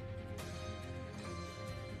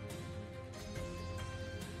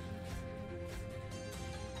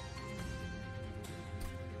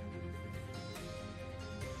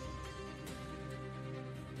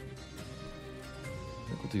 I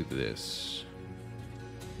think we'll do this.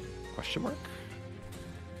 Question mark?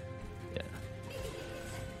 Yeah.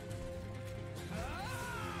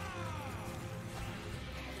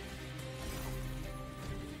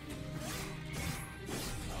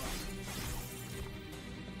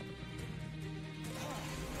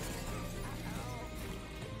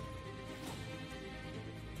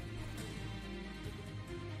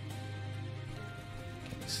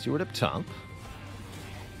 Steward up top.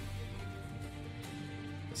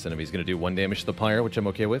 This enemy's going to do 1 damage to the pyre, which I'm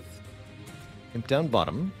okay with. Imp down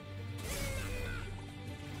bottom.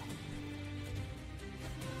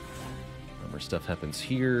 Armor stuff happens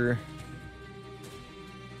here.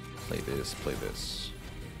 Play this, play this.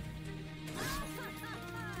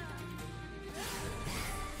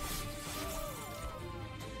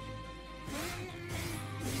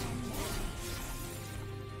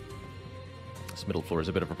 This middle floor is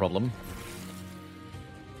a bit of a problem.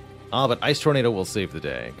 Ah, but Ice Tornado will save the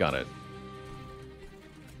day. Got it.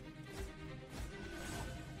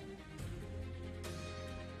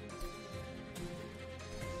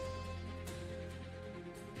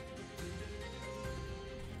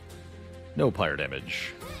 No pyre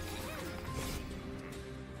damage.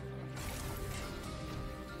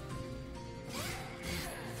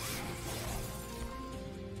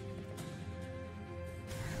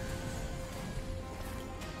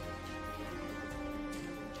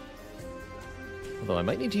 Although I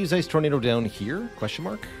might need to use Ice Tornado down here? Question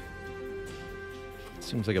mark?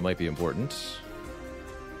 Seems like it might be important.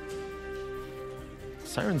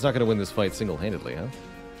 Siren's not going to win this fight single-handedly, huh?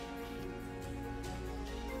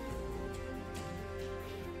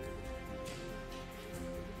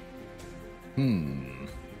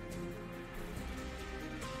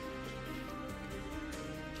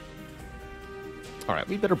 Alright,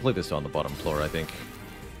 we better play this on the bottom floor, I think.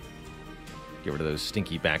 Get rid of those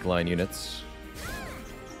stinky backline units.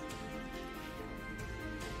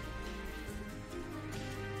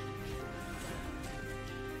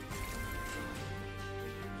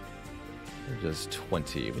 Does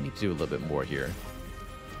 20. We need to do a little bit more here.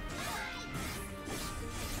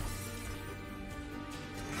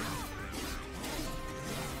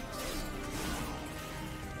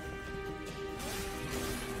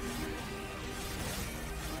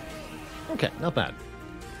 Okay, not bad.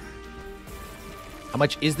 How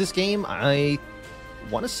much is this game? I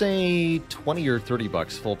want to say 20 or 30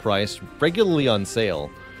 bucks full price, regularly on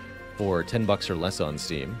sale for 10 bucks or less on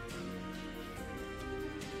Steam.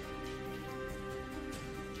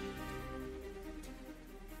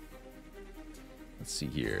 Let's see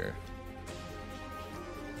here.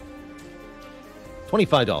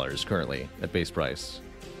 $25 currently at base price.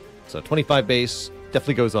 So 25 base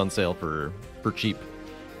definitely goes on sale for cheap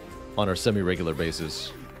on our semi-regular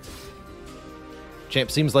basis. Champ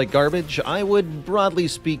seems like garbage. I would, broadly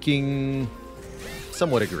speaking,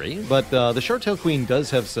 somewhat agree, but the Shardtail Queen does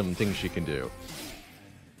have some things she can do.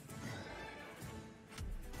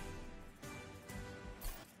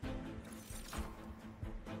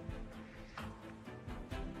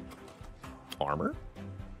 Armor?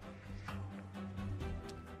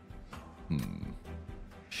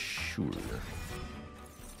 Sure.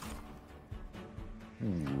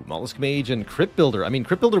 Ooh, Mollusk Mage and Crypt Builder. I mean,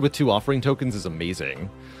 Crypt Builder with 2 offering tokens is amazing.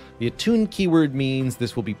 The attuned keyword means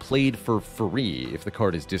this will be played for free if the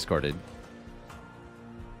card is discarded.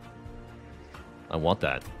 I want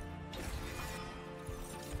that.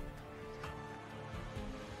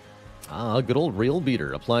 Ah, good old Rail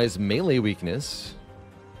Beater. Applies melee weakness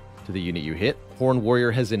to the unit you hit. Horn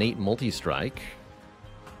Warrior has innate multi-strike.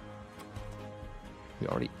 We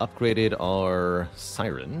already upgraded our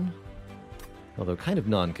Siren, although kind of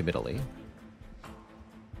non-committally.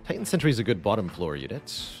 Titan Sentry is a good bottom floor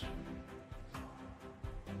unit.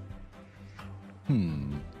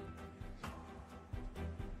 Am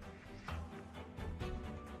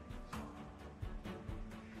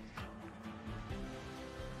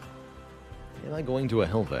I going to a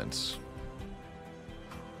Hellvent?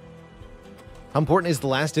 How important is the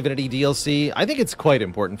last Divinity DLC? I think it's quite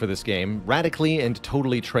important for this game. Radically and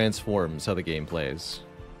totally transforms how the game plays.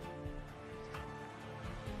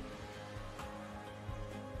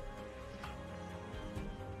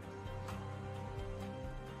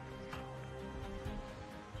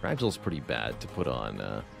 Fragile's pretty bad to put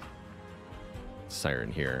on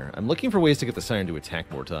Siren here. I'm looking for ways to get the Siren to attack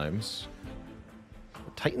more times.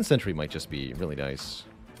 Titan Sentry might just be really nice.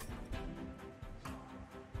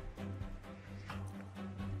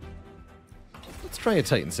 Let's try a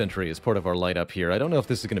Titan Sentry as part of our light up here. I don't know if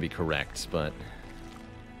this is going to be correct, but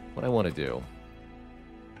what I want to do.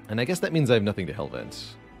 And I guess that means I have nothing to Hellvent.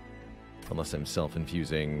 Unless I'm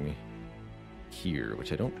self-infusing here,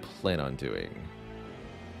 which I don't plan on doing.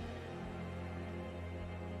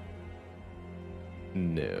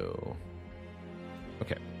 No.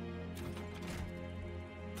 Okay.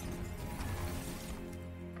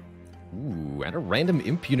 Ooh, add a random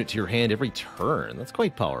imp unit to your hand every turn. That's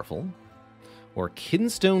quite powerful. Or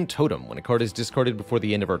Kinstone Totem. When a card is discarded before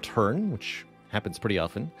the end of our turn, which happens pretty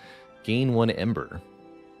often, gain 1 Ember,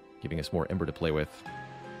 giving us more Ember to play with.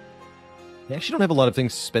 I actually don't have a lot of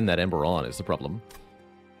things to spend that Ember on, is the problem.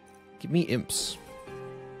 Give me imps.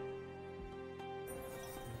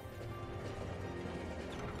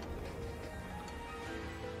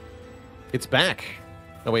 It's back.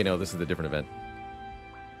 Oh wait, no, this is a different event.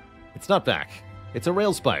 It's not back. It's a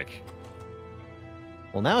Rail Spike.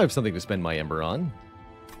 Well, now I have something to spend my Ember on.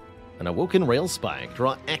 An Awoken Rail Spike.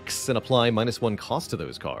 Draw X and apply -1 cost to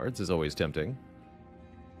those cards is always tempting.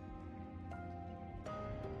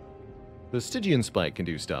 The Stygian Spike can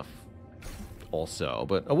do stuff also,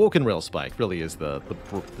 but Awoken Rail Spike really is the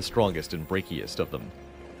strongest and breakiest of them.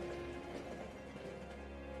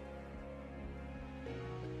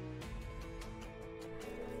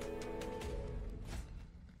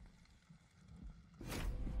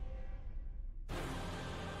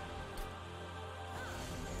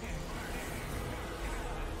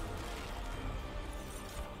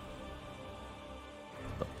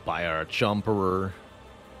 By our Chomperer.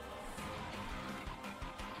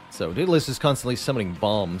 So Daedalus is constantly summoning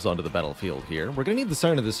bombs onto the battlefield here. We're going to need the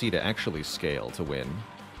Siren of the Sea to actually scale to win.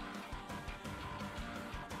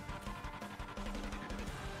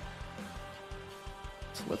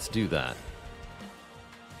 So let's do that.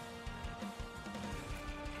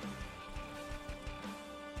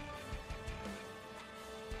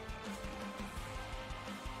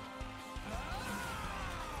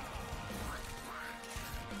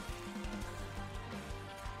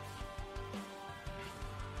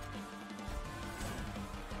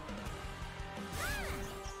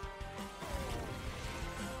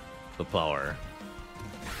 The power.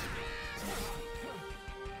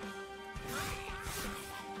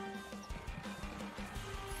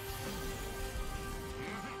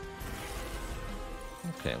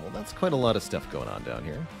 Okay, well that's quite a lot of stuff going on down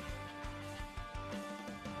here.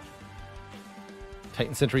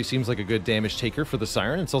 Titan Sentry seems like a good damage taker for the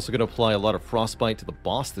Siren. It's also going to apply a lot of Frostbite to the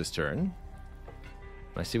boss this turn.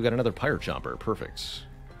 I see we got another Pyre Chomper. Perfect.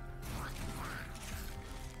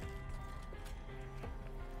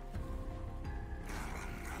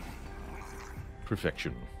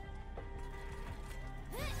 Perfection.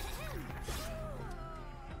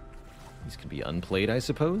 These can be unplayed, I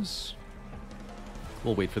suppose.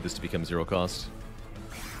 We'll wait for this to become 0 cost.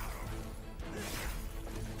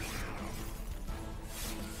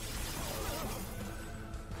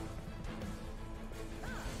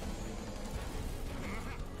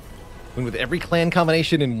 And with every clan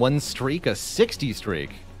combination in one streak, a 60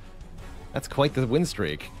 streak. That's quite the win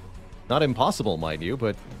streak. Not impossible, mind you,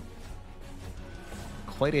 but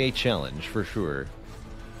quite a challenge for sure.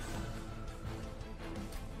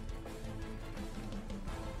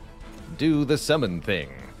 Do the summon thing.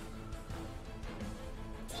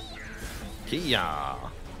 Kia.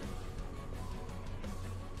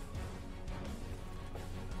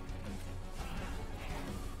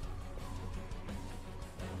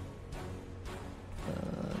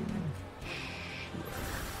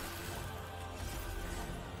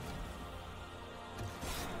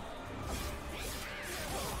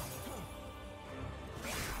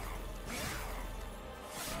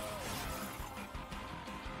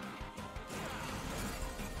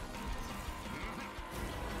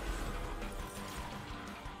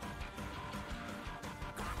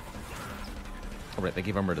 Alright, they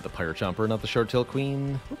gave armor to the Pyre Chomper, not the Short-Tail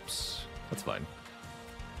Queen. Oops. That's fine.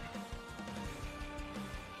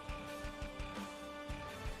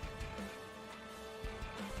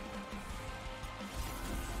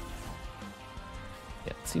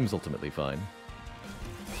 Yeah, it seems ultimately fine.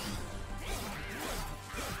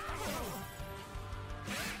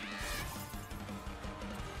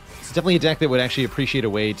 It's definitely a deck that would actually appreciate a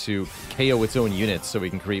way to KO its own units so we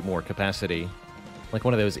can create more capacity. Like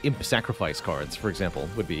one of those Imp Sacrifice cards, for example,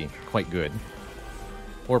 would be quite good.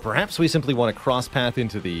 Or perhaps we simply want to cross-path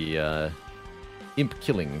into the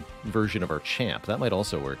Imp-killing version of our champ. That might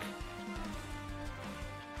also work.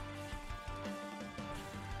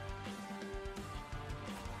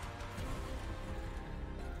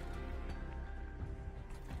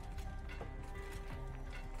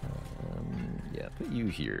 Yeah, put you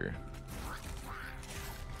here.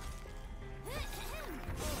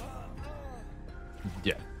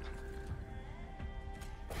 Yeah.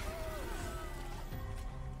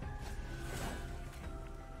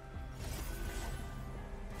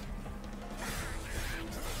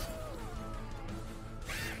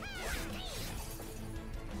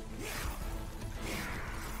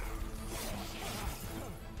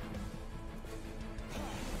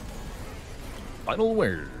 Final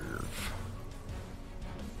wave.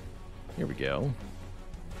 Here we go.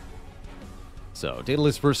 So,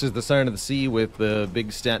 Daedalus versus the Siren of the Sea with the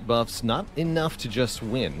big stat buffs. Not enough to just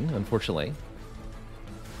win, unfortunately.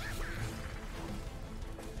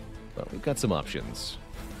 But we've got some options.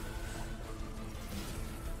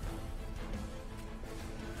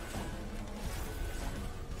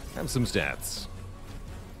 Have some stats.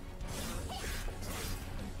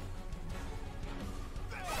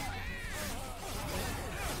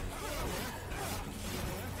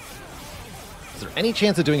 Is there any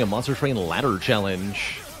chance of doing a Monster Train ladder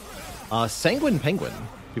challenge? Sanguine Penguin,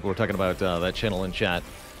 people were talking about that channel in chat,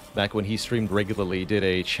 back when he streamed regularly, did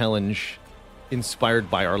a challenge inspired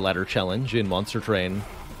by our ladder challenge in Monster Train.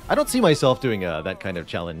 I don't see myself doing that kind of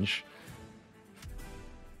challenge.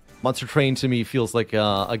 Monster Train to me feels like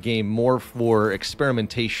a game more for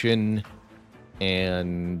experimentation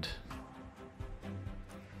and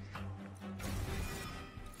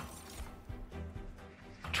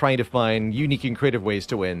trying to find unique and creative ways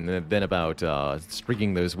to win than about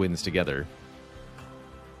stringing those wins together.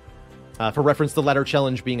 For reference, the ladder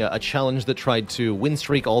challenge being a challenge that tried to win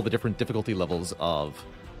streak all the different difficulty levels of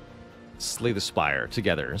Slay the Spire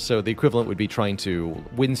together. So the equivalent would be trying to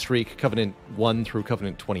win streak Covenant 1 through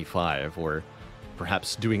Covenant 25, or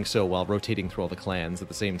perhaps doing so while rotating through all the clans at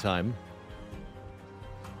the same time.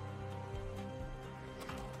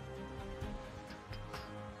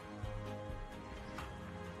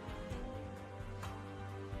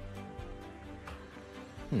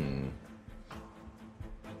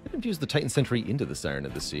 Infuse the Titan Sentry into the Siren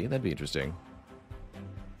of the Sea. That'd be interesting.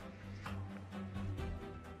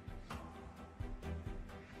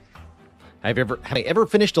 Have I ever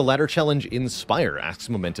finished a ladder challenge in Spire? Asks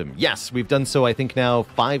Momentum. Yes, we've done so, I think, now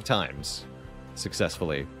 5 times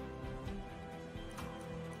successfully.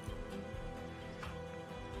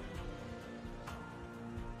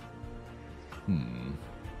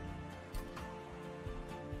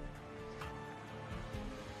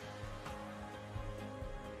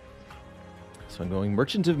 So I'm going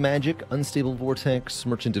Merchant of Magic, Unstable Vortex,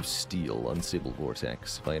 Merchant of Steel, Unstable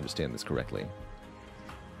Vortex, if I understand this correctly.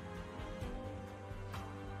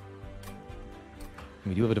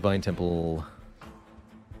 We do have a Divine Temple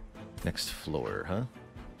next floor, huh?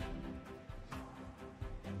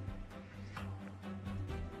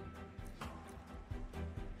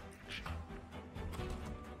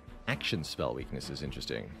 Action spell weakness is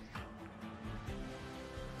interesting.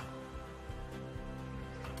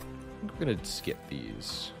 We're going to skip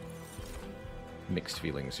these. Mixed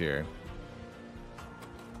feelings here.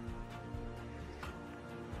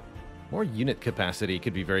 More unit capacity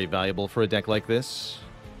could be very valuable for a deck like this.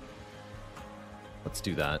 Let's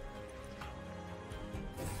do that.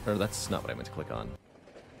 Or that's not what I meant to click on.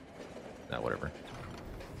 Nah, whatever.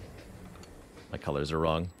 My colors are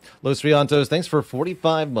wrong. Los Riantos, thanks for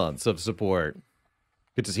 45 months of support.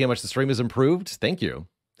 Good to see how much the stream has improved. Thank you.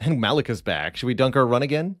 And Malika's back. Should we dunk our run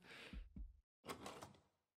again?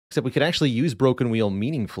 Except we could actually use Broken Wheel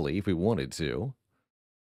meaningfully if we wanted to.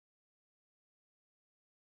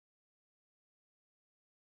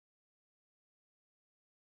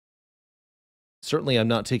 Certainly I'm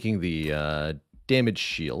not taking the damage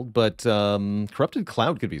shield, but Corrupted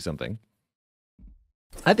Cloud could be something.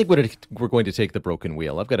 I think we're going to take the Broken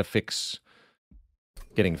Wheel. I've got to fix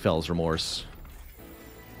getting Fell's Remorse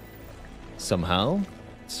somehow.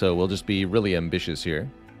 So we'll just be really ambitious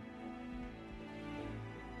here.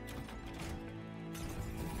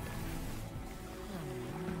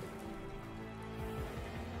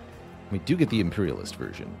 We do get the Imperialist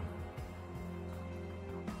version.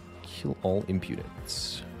 Kill all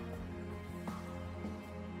impudents.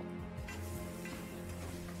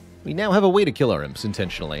 We now have a way to kill our imps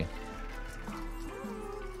intentionally.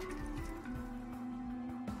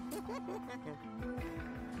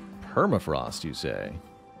 Permafrost, you say?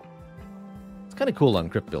 It's kind of cool on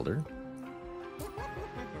Crypt Builder.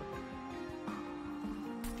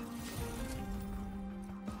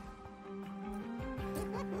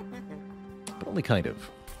 But only kind of.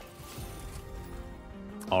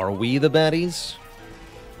 Are we the baddies?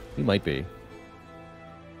 We might be.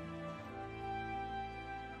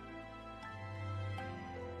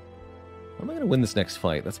 How am I going to win this next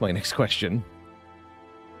fight? That's my next question.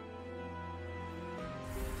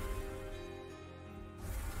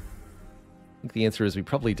 I think the answer is we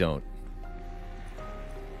probably don't.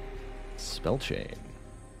 Spell chain.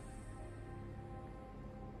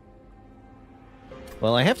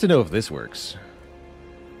 Well, I have to know if this works.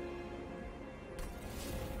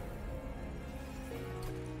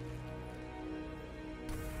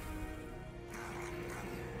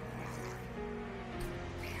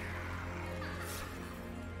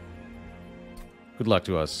 Good luck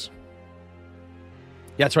to us.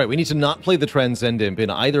 Yeah, that's right. We need to not play the Transcend Imp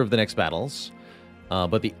in either of the next battles.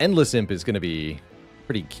 But the Endless Imp is going to be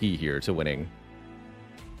pretty key here to winning.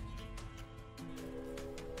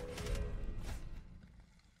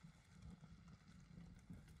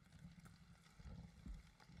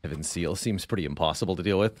 Heaven Seal seems pretty impossible to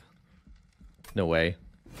deal with. No way.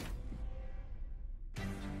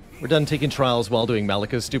 We're done taking trials while doing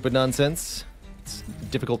Malika's stupid nonsense. It's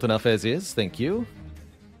difficult enough as is, thank you.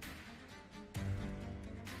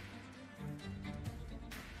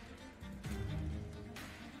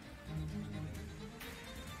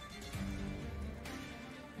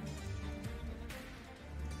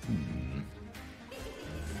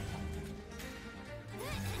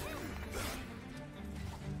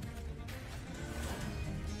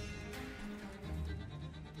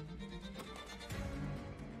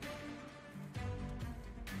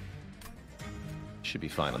 Should be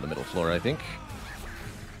fine on the middle floor, I think.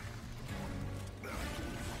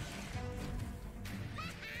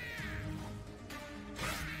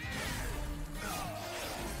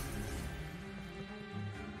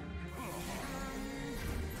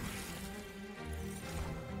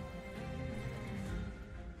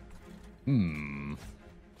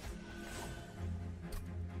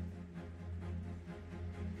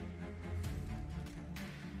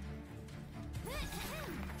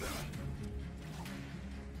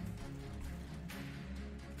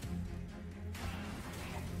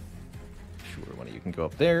 Sure, one of you can go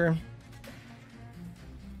up there.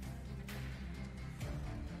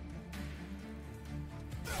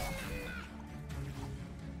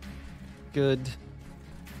 Good.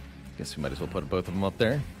 Guess we might as well put both of them up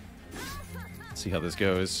there. See how this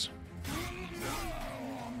goes.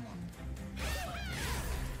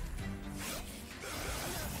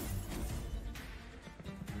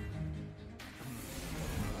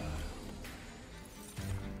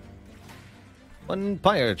 One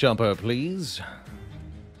fire jumper, please.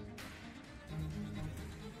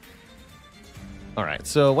 Alright,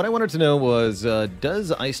 so what I wanted to know was,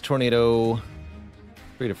 does Ice Tornado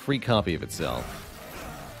create a free copy of itself?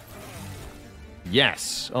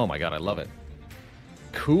 Yes! Oh my god, I love it.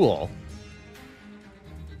 Cool.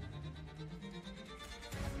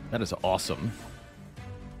 That is awesome.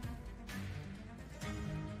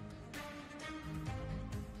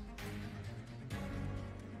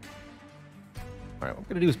 Alright, what we're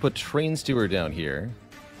going to do is put Train Steward down here.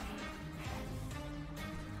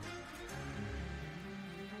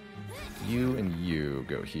 You and you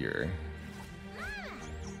go here.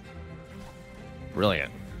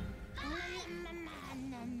 Brilliant.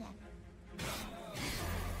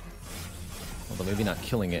 Although maybe not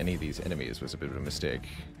killing any of these enemies was a bit of a mistake.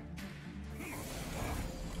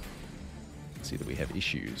 Let's see that we have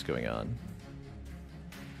issues going on.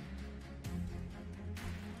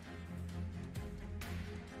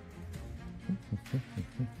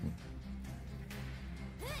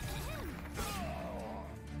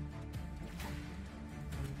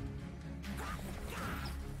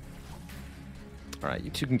 Alright,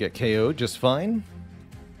 you two can get KO'd just fine.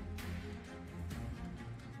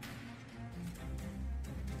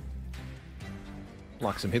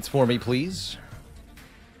 Block some hits for me, please.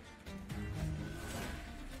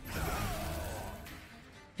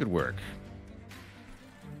 Good work.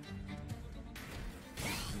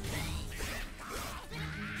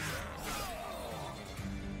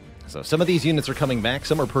 So some of these units are coming back,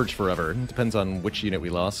 some are purged forever. It depends on which unit we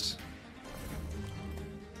lost.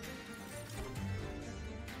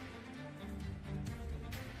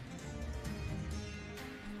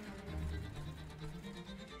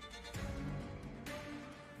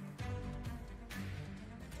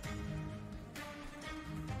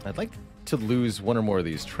 I'd like to lose one or more of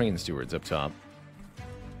these train stewards up top.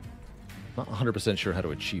 Not 100% sure how to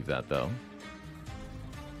achieve that, though.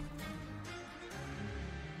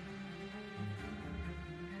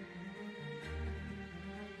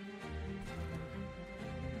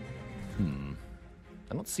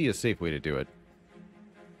 I don't see a safe way to do it.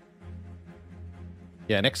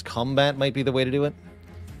 Yeah, next combat might be the way to do it.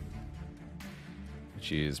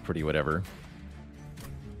 Which is pretty whatever.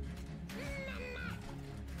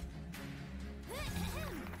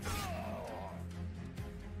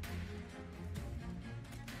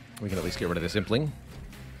 We can at least get rid of this Impling.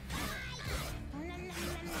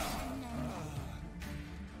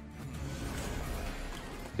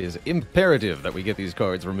 It is imperative that we get these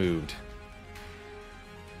cards removed.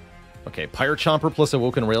 Okay, Pyre Chomper plus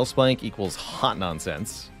Awoken Rail Spike equals hot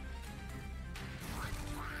nonsense.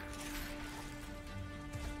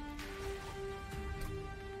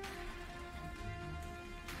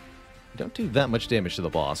 Don't do that much damage to the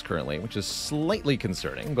boss currently, which is slightly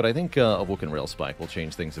concerning, but I think Awoken Rail Spike will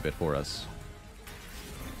change things a bit for us.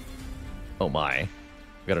 Oh my.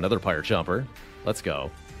 We got another Pyre Chomper. Let's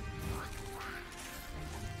go.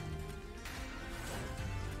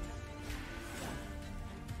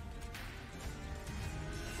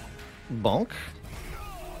 Bonk.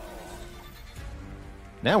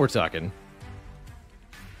 Now we're talking.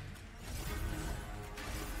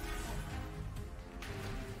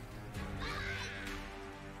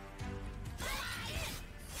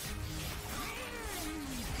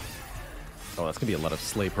 Oh, that's gonna be a lot of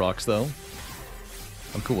Slay procs, though.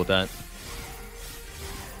 I'm cool with that.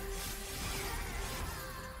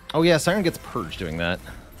 Oh yeah, Siren gets purged doing that.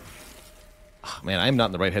 Oh, man, I'm not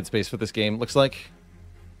in the right headspace for this game, looks like.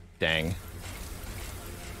 Dang.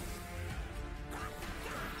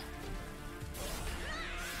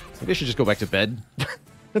 Maybe I should just go back to bed.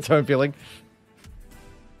 That's how I'm feeling.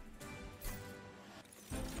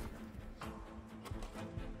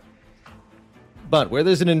 But where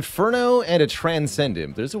there's an Inferno and a Transcend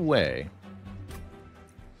Imp, there's a way.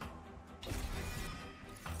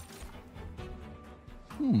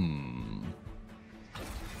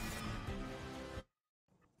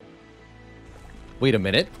 Wait a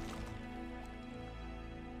minute.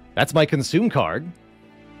 That's my consume card.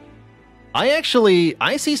 I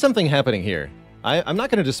see something happening here. I'm not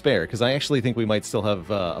going to despair, because I actually think we might still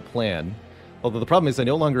have a plan. Although the problem is I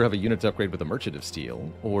no longer have a unit to upgrade with a Merchant of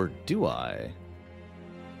Steel. Or do I?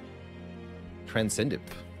 Transcend Imp.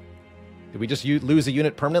 Did we just lose a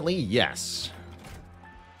unit permanently? Yes.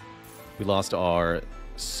 We lost our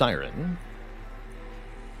Siren.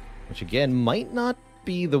 Which again, might not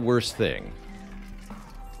be the worst thing.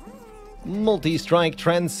 Multi-strike,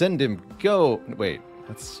 Transcend Imp, go! Wait,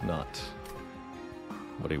 that's not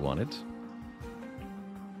what he wanted.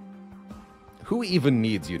 Who even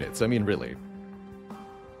needs units? I mean, really.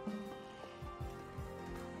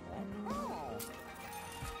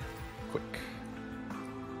 Quick.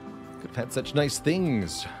 Could have had such nice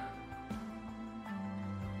things.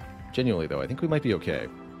 Genuinely, though, I think we might be okay.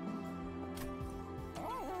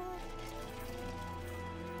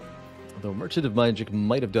 Although Merchant of Magic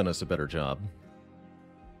might have done us a better job.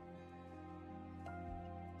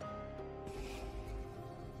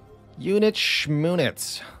 Unit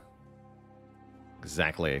schmunits.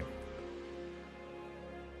 Exactly.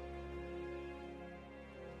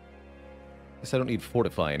 Guess I don't need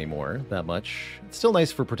Fortify anymore that much. It's still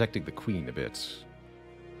nice for protecting the Queen a bit.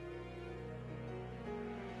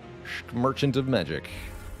 Merchant of Magic.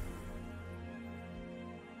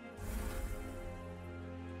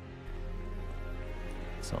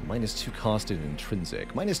 So -2 cost in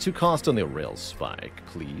intrinsic. -2 cost on the rail spike,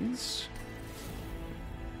 please.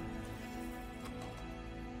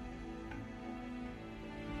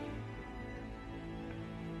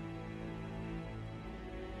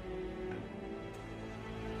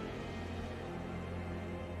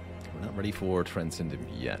 We're not ready for Transcend Imp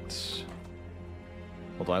yet.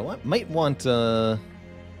 Although I might want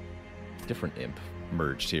different imp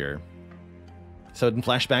merged here. Sudden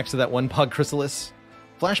flashbacks to that one Pug Chrysalis.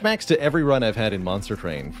 Flashbacks to every run I've had in Monster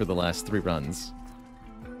Train for the last 3 runs.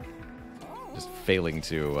 Just failing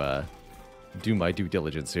to do my due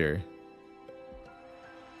diligence here.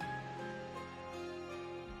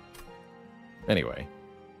 Anyway.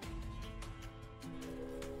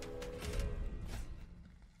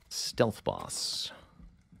 Stealth Boss.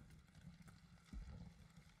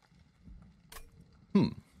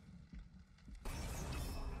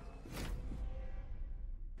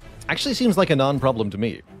 Actually seems like a non-problem to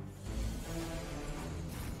me.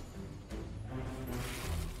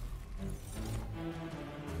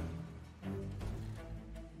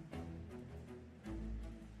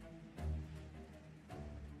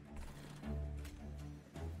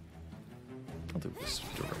 I'll do this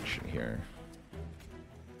direction here.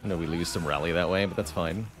 I know we lose some rally that way, but that's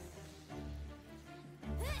fine.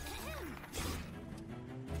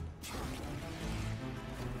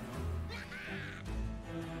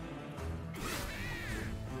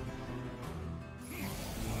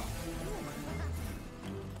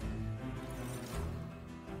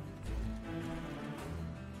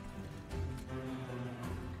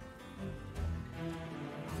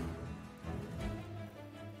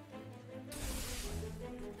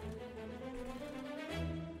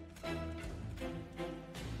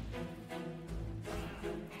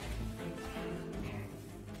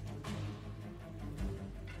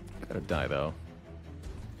 Gotta die, though.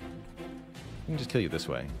 I can just kill you this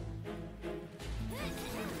way.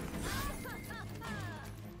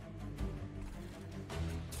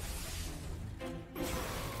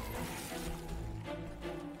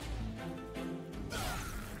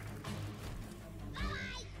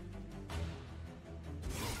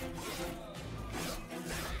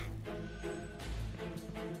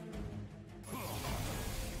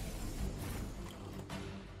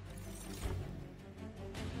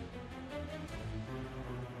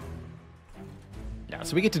 Yeah,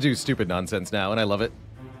 so we get to do stupid nonsense now, and I love it.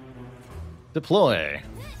 Deploy.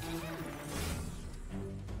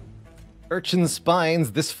 Urchin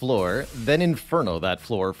Spines this floor, then Inferno that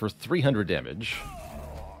floor for 300 damage.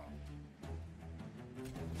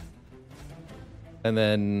 And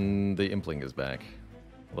then the Impling is back.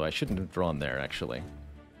 Although I shouldn't have drawn there, actually.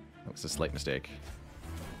 That was a slight mistake.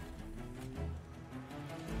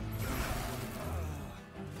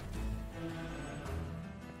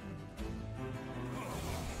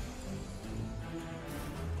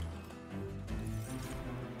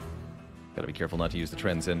 Gotta be careful not to use the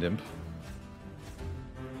Transcend Imp.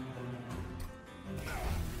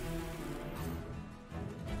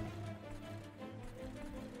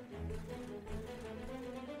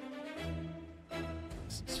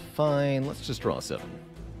 This is fine. Let's just draw 7.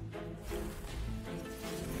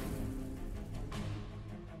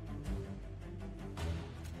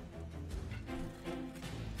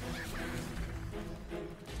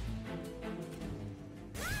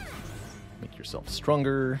 Make yourself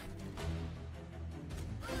stronger.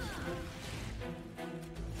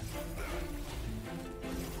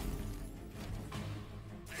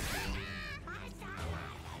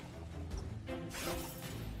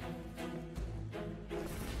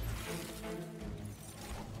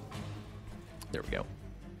 There we go.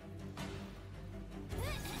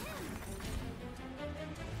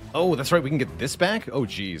 Oh, that's right, we can get this back? Oh,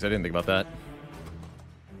 geez, I didn't think about that.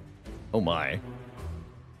 Oh, my.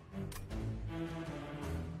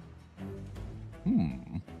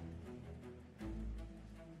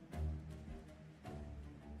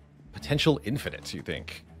 Potential infinite, you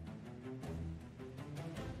think?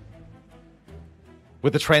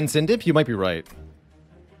 With the Transcend Imp, you might be right.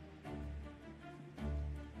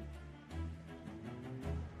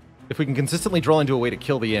 If we can consistently draw into a way to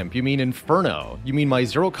kill the Imp, you mean Inferno. You mean my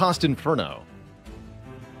zero-cost Inferno.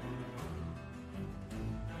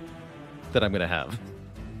 That I'm gonna have.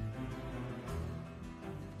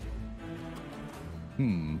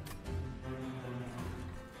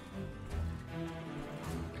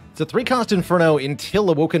 It's a 3-cost Inferno until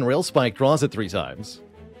Awoken Railspike draws it 3 times.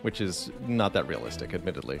 Which is not that realistic,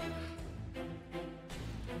 admittedly.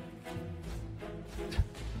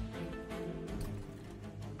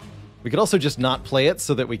 We could also just not play it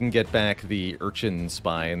so that we can get back the Urchin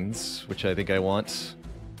Spines, which I think I want.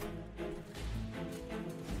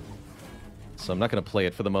 So I'm not going to play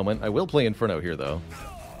it for the moment. I will play Inferno here, though.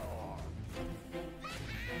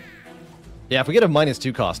 Yeah, if we get a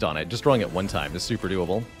 -2 cost on it, just drawing it 1 time is super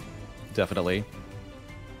doable. Definitely.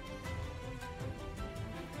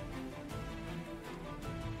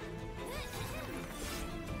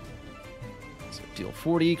 So deal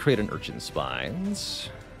 40, create an Urchin Spines.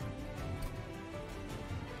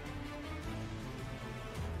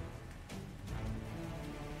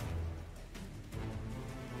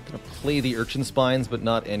 Play the Urchin Spines, but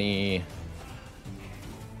not any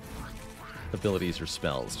abilities or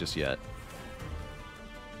spells just yet.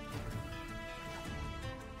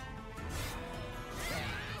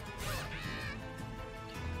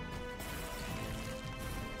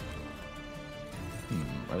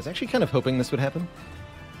 I was actually kind of hoping this would happen.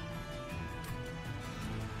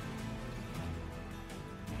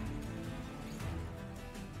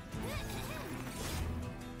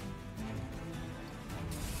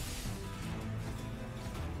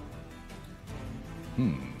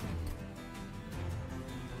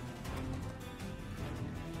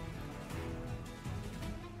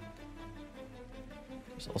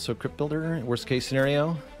 There's also Crypt Builder, worst case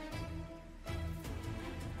scenario.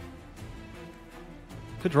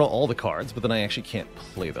 Could draw all the cards, but then I actually can't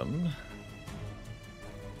play them.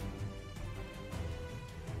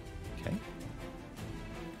 Okay.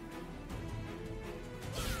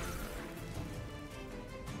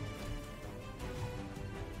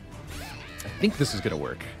 I think this is going to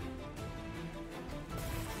work.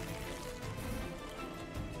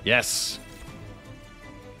 Yes!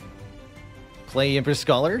 Play Impish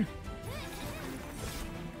Scholar.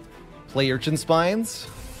 Play Urchin Spines.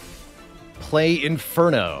 Play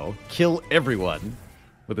Inferno. Kill everyone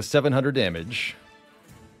with a 700 damage.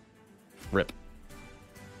 Rip.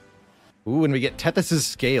 Ooh, and we get Tethys'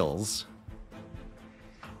 Scales.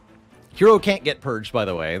 Hero can't get purged, by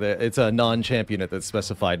the way. It's a non-champ unit that's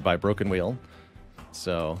specified by Broken Wheel.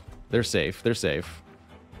 So, they're safe. They're safe.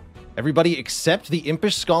 Everybody except the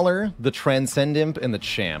Impish Scholar, the Transcend Imp, and the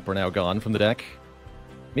Champ are now gone from the deck.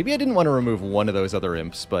 Maybe I didn't want to remove one of those other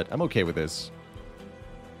imps, but I'm okay with this.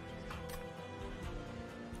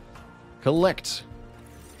 Collect.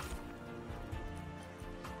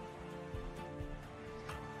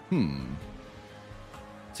 So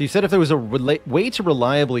you said if there was a way to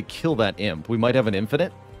reliably kill that imp, we might have an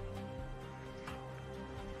infinite?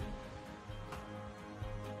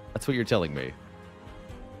 That's what you're telling me.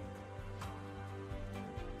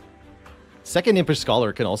 Second Impish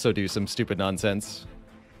Scholar can also do some stupid nonsense.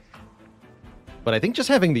 But I think just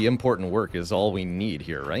having the important work is all we need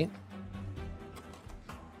here, right?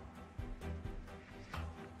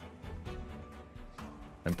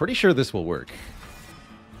 I'm pretty sure this will work.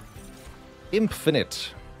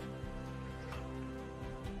 Infinite.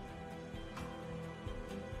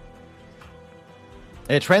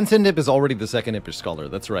 Transcend Imp is already the second Impish Scholar,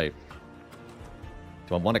 that's right.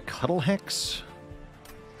 Do I want a Cuddle Hex?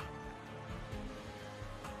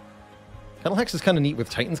 Cuddle Hex is kind of neat with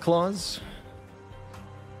Titan's Claws.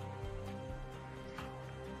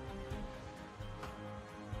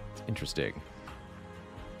 It's interesting.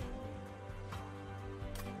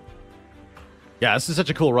 Yeah, this is such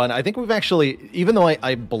a cool run. I think we've actually, even though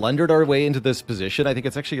I blundered our way into this position, I think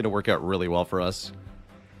it's actually going to work out really well for us.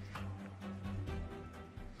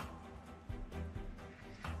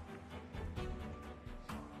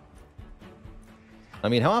 I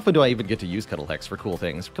mean, how often do I even get to use Cuddle Hex for cool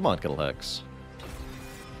things? Come on, Cuddle Hex.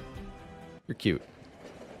 You're cute.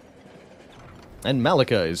 And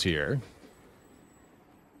Malika is here.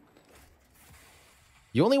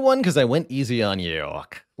 You only won because I went easy on you.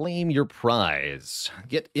 Claim your prize.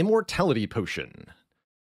 Get Immortality Potion.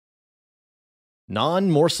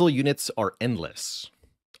 Non-morsel units are endless.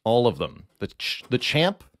 All of them. The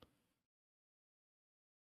Champ.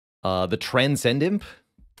 The Transcend Imp.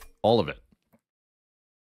 All of it.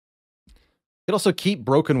 You could also keep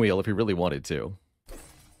Broken Wheel if you really wanted to.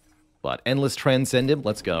 But Endless Transcend Imp,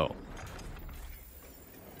 let's go.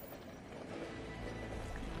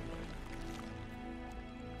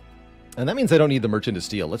 And that means I don't need the Merchant of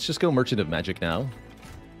Steel. Let's just go Merchant of Magic now.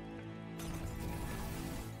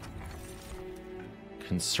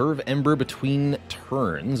 Conserve Ember between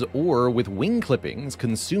turns, or with Wing Clippings,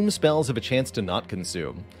 consume spells have a chance to not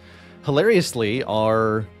consume. Hilariously,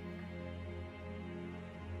 our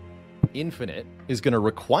Infinite is going to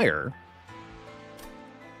require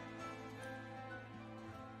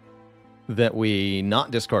that we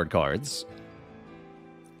not discard cards.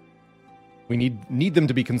 We need them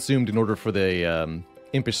to be consumed in order for the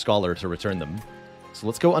Impish Scholar to return them. So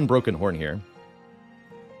let's go Unbroken Horn here.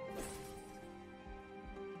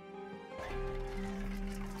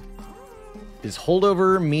 Is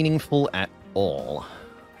Holdover meaningful at all?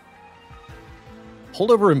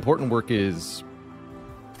 Holdover important work is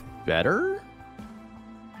better?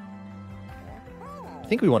 I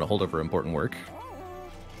think we want to Holdover important work.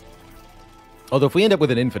 Although if we end up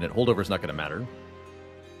with an infinite, Holdover's not going to matter.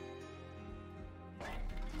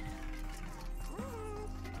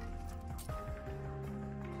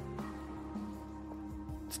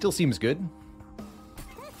 Still seems good.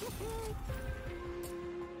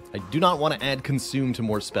 I do not want to add Consume to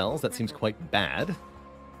more spells. That seems quite bad.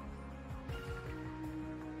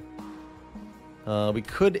 We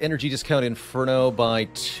could energy discount Inferno by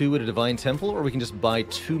 2 at a Divine Temple, or we can just buy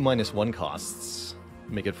 2 -1 costs.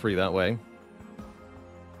 Make it free that way.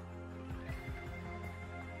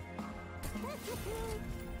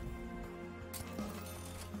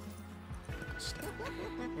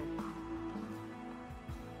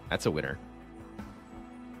 That's a winner.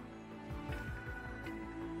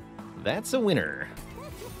 That's a winner.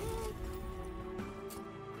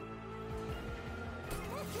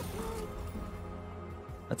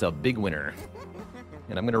 That's a big winner.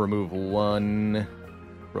 And I'm going to remove 1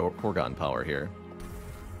 Gorgon power here.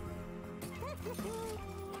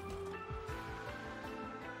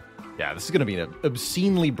 Yeah, this is going to be an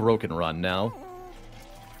obscenely broken run now.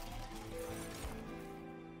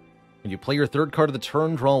 When you play your third card of the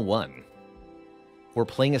turn, draw 1. Or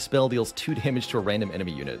playing a spell deals 2 damage to a random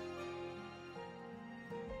enemy unit.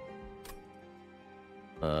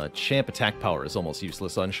 Champ attack power is almost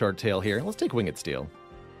useless on Shard Tail here. Let's take Winged Steel.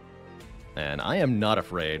 And I am not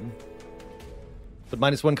afraid. But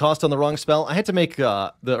 -1 cost on the wrong spell. I had to make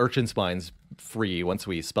the Urchin Spines free once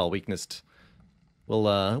we spell weaknessed.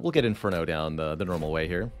 We'll get Inferno down the normal way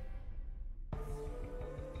here.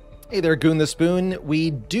 Hey there, Goon the Spoon.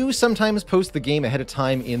 We do sometimes post the game ahead of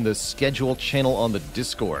time in the schedule channel on the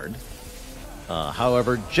Discord.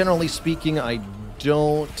 However, generally speaking, I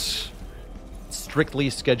don't strictly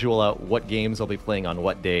schedule out what games I'll be playing on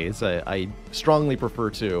what days. I strongly prefer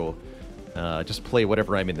to just play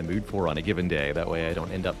whatever I'm in the mood for on a given day. That way I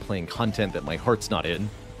don't end up playing content that my heart's not in.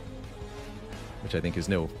 Which I think is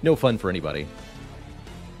no fun for anybody.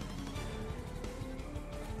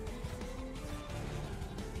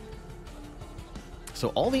 So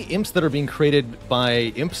all the imps that are being created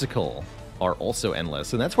by Impsicle are also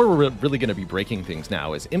endless, and that's where we're really going to be breaking things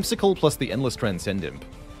now, is Impsicle plus the Endless Transcend Imp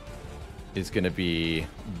is going to be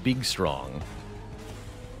big strong.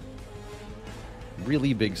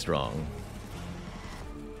 Really big strong.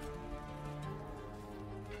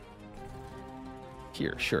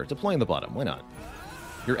 Here, sure, deploy in the bottom, why not?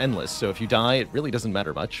 You're endless, so if you die, it really doesn't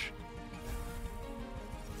matter much.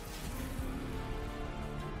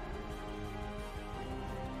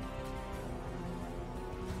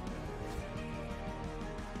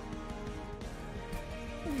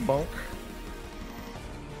 Bonk.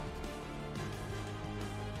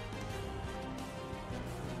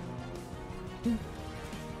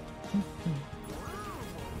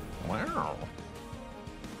 Wow.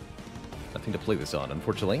 Nothing to play this on,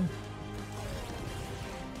 unfortunately.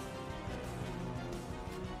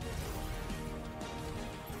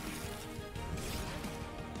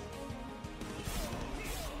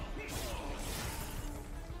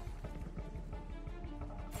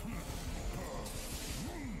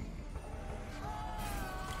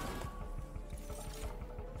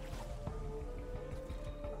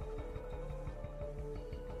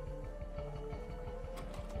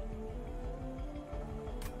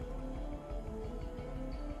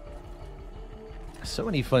 So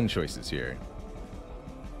many fun choices here.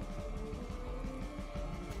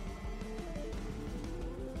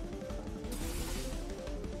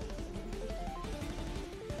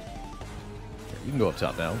 You can go up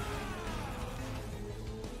top now.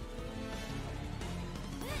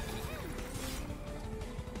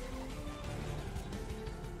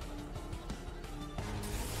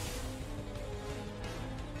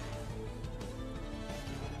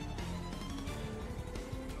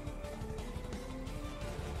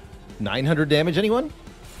 $900 damage, anyone?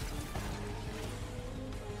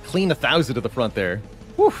 Clean 1,000 to the front there.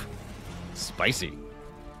 Whew. Spicy.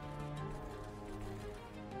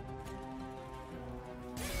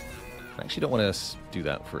 I actually don't want to do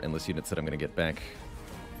that for endless units that I'm going to get back.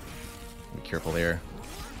 Be careful there.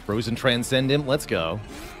 Frozen Transcend Imp, let's go.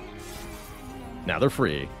 Now they're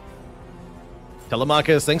free.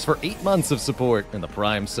 Telemachus, thanks for 8 months of support and the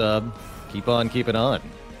Prime sub. Keep on keeping on.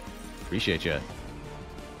 Appreciate you.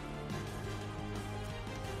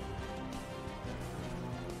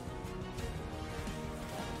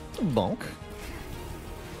 Bonk.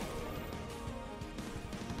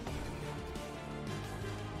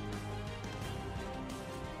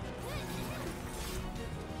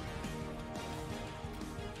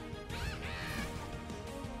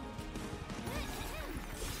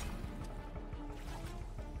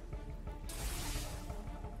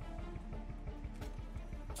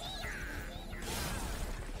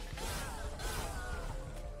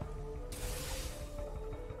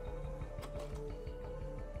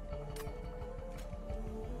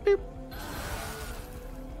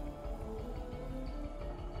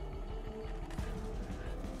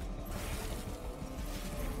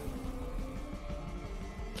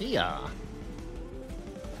 Kia.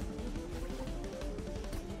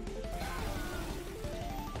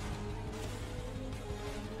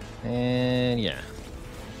 And yeah.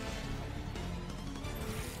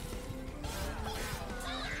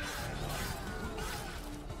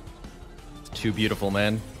 It's too beautiful,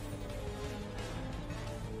 man.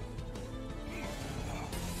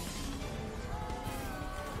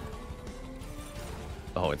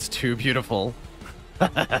 Oh, it's too beautiful.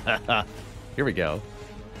 Here we go.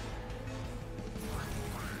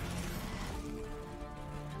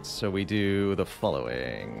 So we do the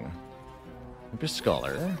following. Impish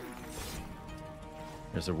Scholar.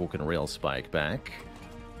 There's a Woken Rail Spike back.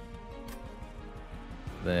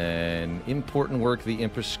 Then Important Work the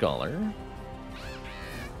Impish Scholar.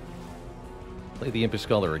 Play the Impish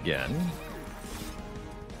Scholar again.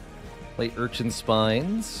 Play Urchin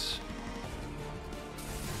Spines.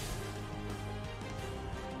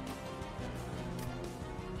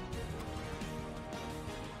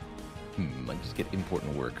 Might just get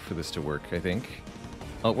Important Work for this to work, I think.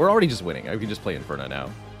 Oh, we're already just winning. I can just play Inferno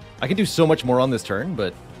now. I can do so much more on this turn,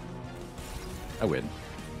 but I win.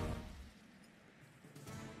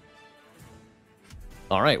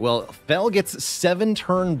 All right, well, Fel gets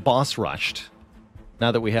 7-turn boss rushed.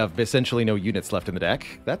 Now that we have essentially no units left in the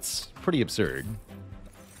deck. That's pretty absurd.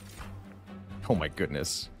 Oh my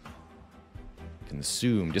goodness.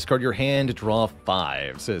 Consume. Discard your hand, draw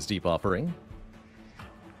 5, says Deep Offering.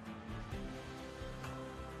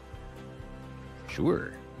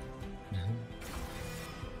 Sure.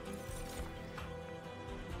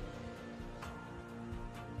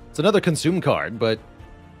 It's another consume card, but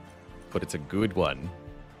it's a good one.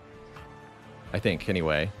 I think,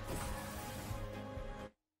 anyway.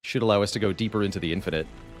 Should allow us to go deeper into the infinite.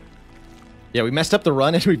 Yeah, we messed up the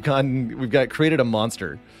run and we've created a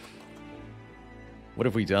monster. What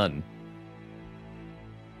have we done?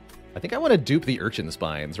 I think I want to dupe the Urchin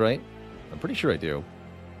Spines, right? I'm pretty sure I do.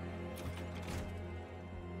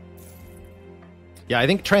 Yeah, I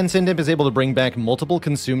think Transcendent is able to bring back multiple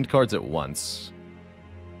consumed cards at once.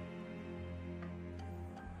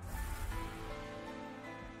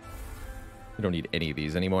 We don't need any of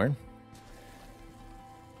these anymore.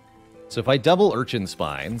 So if I double Urchin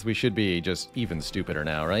Spines, we should be just even stupider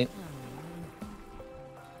now, right?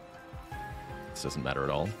 This doesn't matter at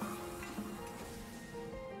all.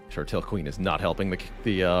 Chartel Queen is not helping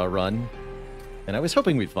the run. And I was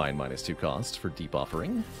hoping we'd find -2 cost for Deep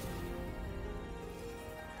Offering.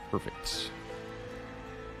 Perfect.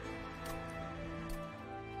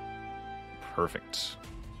 Perfect.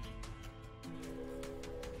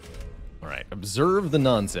 All right, observe the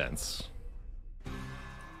nonsense.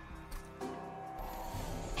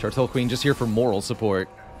 Chartel Queen just here for moral support.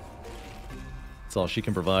 That's all she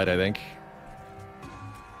can provide, I think.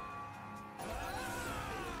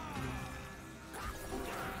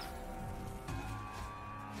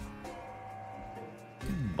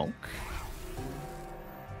 Bonk.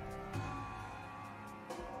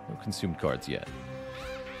 No consumed cards yet.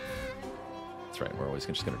 That's right, we're always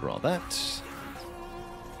just going to draw that.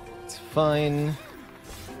 It's fine.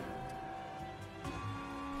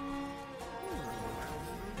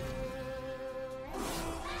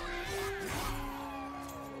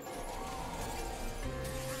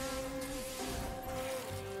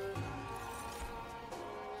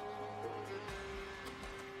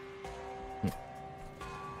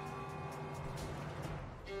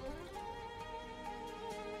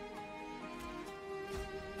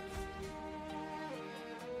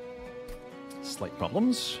 Slight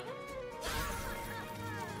problems.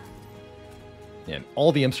 And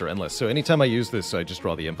all the imps are endless, so anytime I use this, I just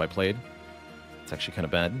draw the imp I played. It's actually kind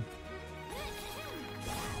of bad.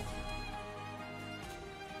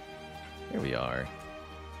 Here we are.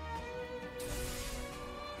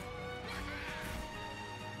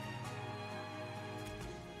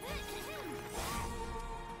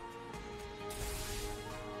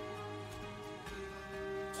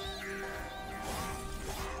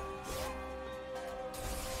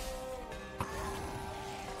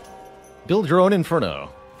 Build your own Inferno.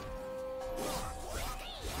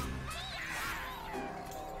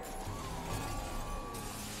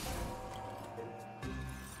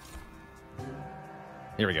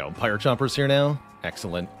 Here we go. Pyre Chomper's here now.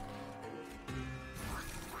 Excellent.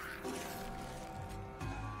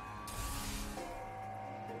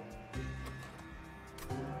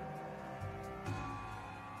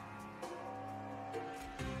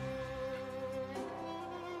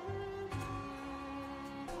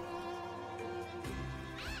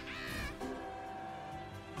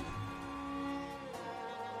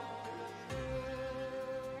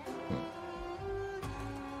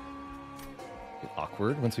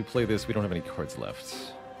 Awkward. Once we play this, we don't have any cards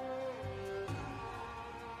left.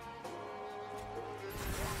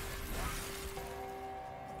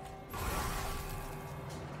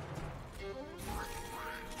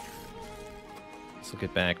 So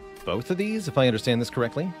get back both of these, if I understand this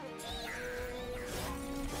correctly.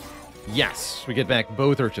 Yes, we get back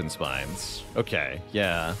both Urchin Spines. Okay,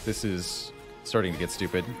 yeah, this is starting to get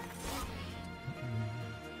stupid.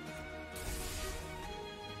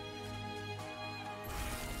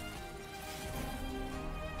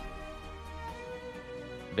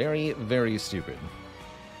 Very, very stupid.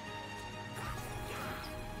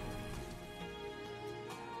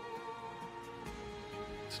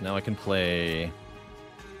 So now I can play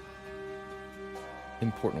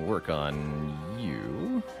important work on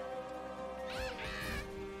you.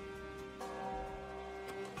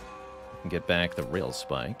 Get back the rail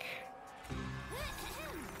spike.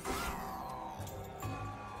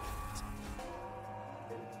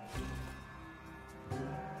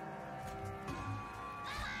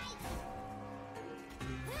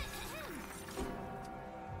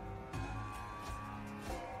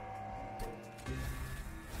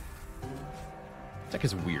 Deck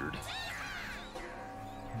is weird.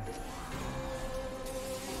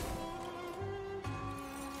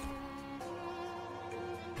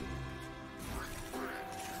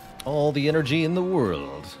 All the energy in the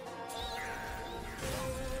world.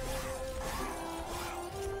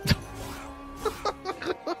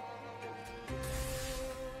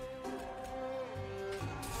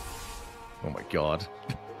 Oh my god.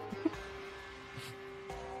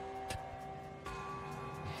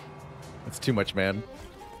 That's too much, man.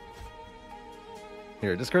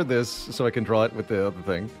 Here, discard this so I can draw it with the other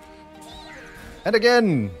thing. And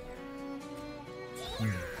again!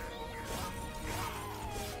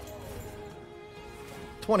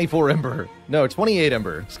 24 Ember. No, 28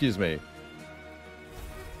 Ember. Excuse me.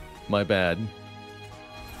 My bad.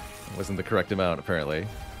 It wasn't the correct amount, apparently.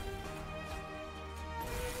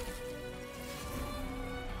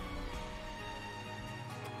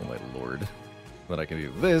 Oh my lord. Then I can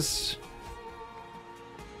do this.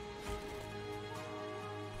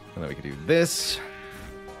 And then we can do this.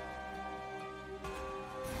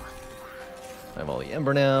 I have all the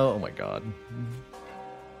Ember now. Oh my god.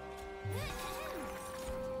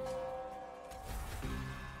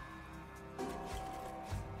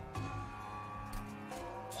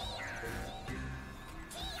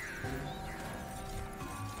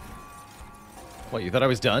 What, you thought I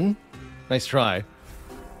was done? Nice try.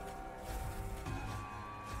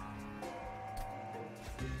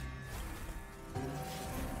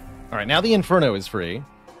 Alright, now the Inferno is free.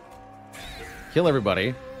 Kill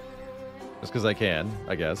everybody. Just because I can,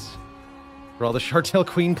 I guess. Draw the Shartail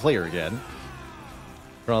Queen player again.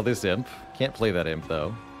 Draw this Imp. Can't play that Imp,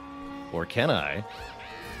 though. Or can I?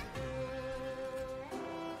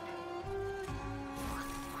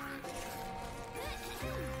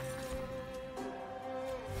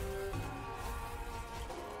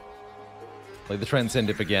 Play the Transcend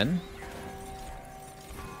Imp again.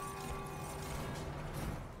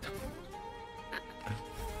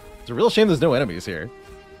 It's a real shame there's no enemies here.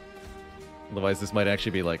 Otherwise, this might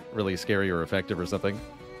actually be, like, really scary or effective or something.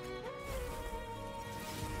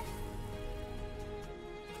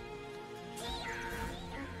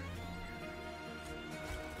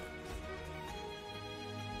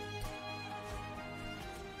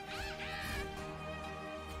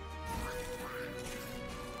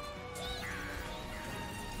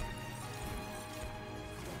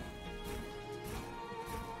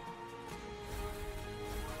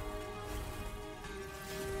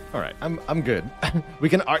 Alright, I'm good. We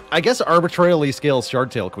can, I guess, arbitrarily scale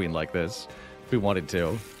Shardtail Queen like this, if we wanted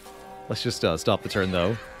to. Let's just stop the turn,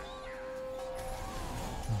 though.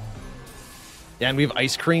 Yeah, and we have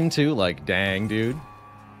Ice Cream, too. Like, dang, dude.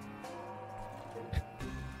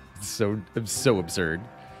 It's so absurd.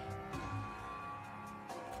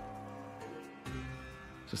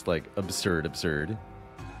 Just, like, absurd.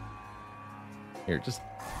 Here, just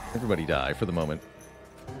everybody die for the moment.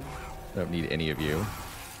 I don't need any of you.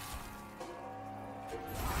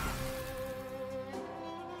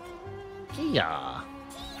 Yeah.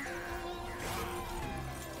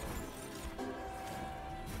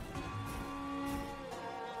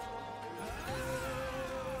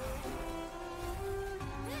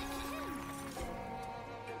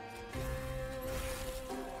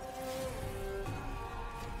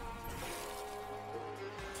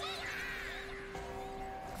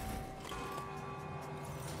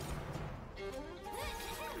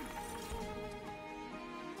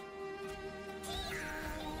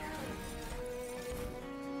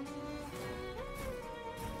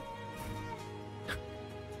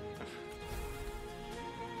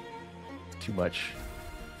 Too much.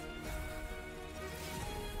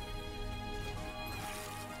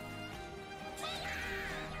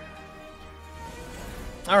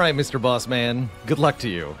 Alright, Mr. Boss Man. Good luck to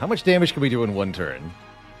you. How much damage can we do in one turn?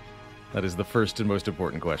 That is the first and most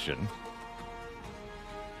important question.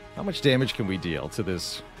 How much damage can we deal to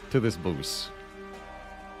this boos?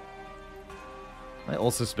 I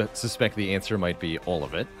also suspect the answer might be all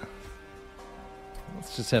of it.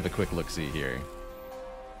 Let's just have a quick look-see here.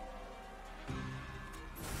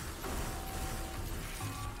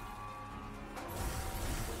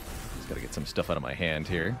 Gotta get some stuff out of my hand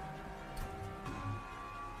here.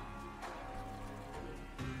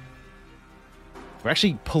 We're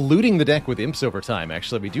actually polluting the deck with imps over time,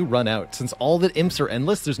 actually. We do run out. Since all the imps are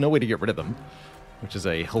endless, there's no way to get rid of them, which is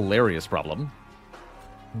a hilarious problem.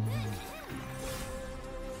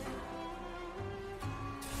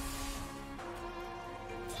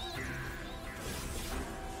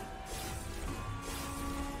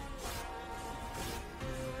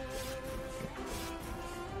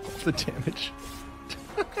 What's the damage?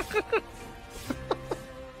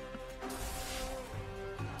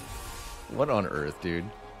 What on earth, dude?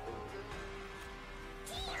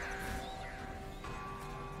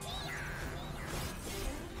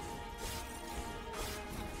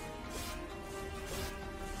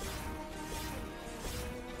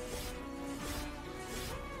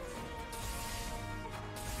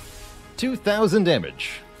 $2,000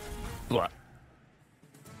 damage. Blah.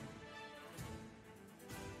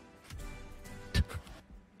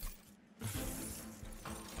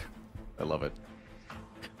 I love it.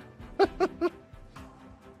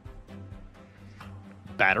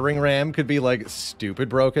 Battering ram could be like stupid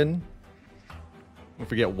broken.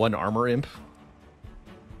 If we get one armor imp.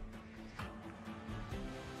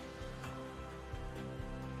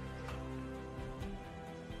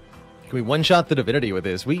 Can we one-shot the divinity with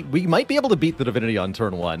this? We might be able to beat the divinity on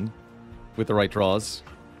turn 1 with the right draws.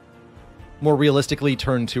 More realistically,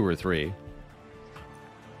 turn 2 or 3.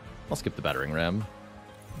 I'll skip the battering ram.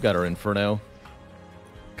 We've got our Inferno.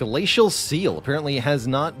 Glacial Seal apparently has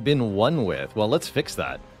not been won with. Well, let's fix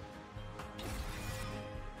that.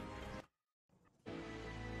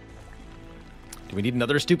 Do we need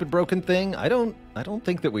another stupid broken thing? I don't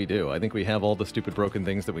think that we do. I think we have all the stupid broken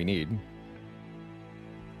things that we need.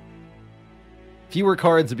 Fewer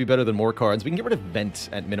cards would be better than more cards. We can get rid of Vent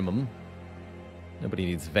at minimum. Nobody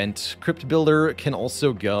needs Vent. Crypt Builder can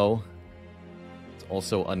also go. It's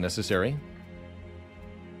also unnecessary.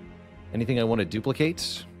 Anything I want to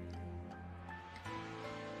duplicate?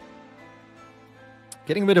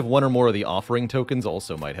 Getting rid of one or more of the offering tokens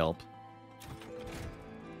also might help.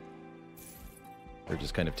 They're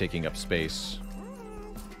just kind of taking up space.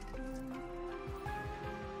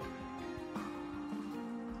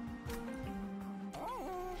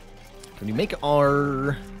 Can we make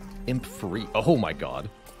our imp free? Oh my god.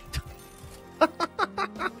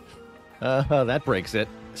 That breaks it.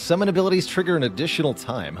 Summon abilities trigger an additional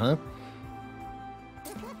time, huh?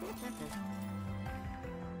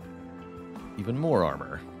 Even more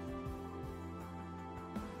armor.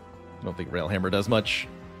 I don't think Railhammer does much.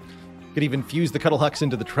 Could even fuse the Cuddlehux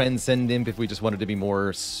into the Transcend Imp if we just wanted to be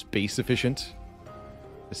more space efficient,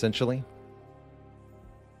 essentially.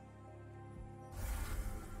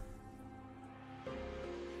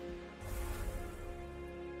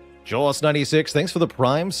 Jaws96, thanks for the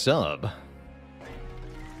Prime sub.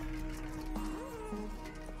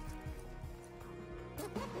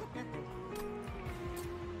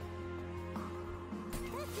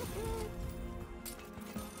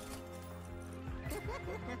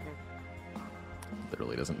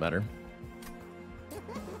 Literally doesn't matter.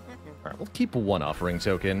 Alright, we'll keep one offering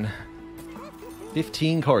token.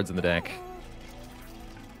 15 cards in the deck.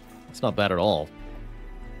 That's not bad at all.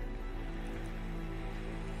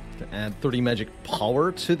 To add 30 magic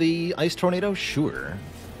power to the Ice Tornado? Sure.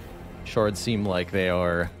 Shards seem like they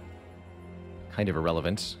are kind of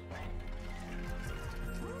irrelevant.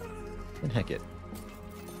 And heck it.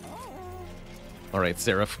 Alright,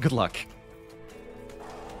 Seraph, good luck.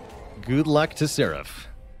 Good luck to Seraph.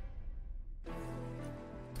 It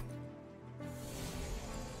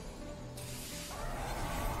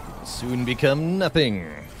will soon become nothing.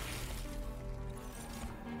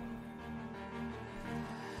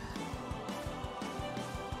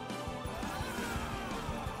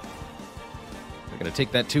 They're going to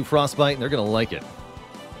take that 2 Frostbite and they're going to like it.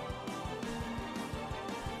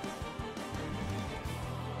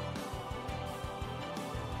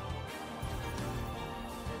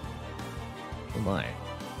 Oh my.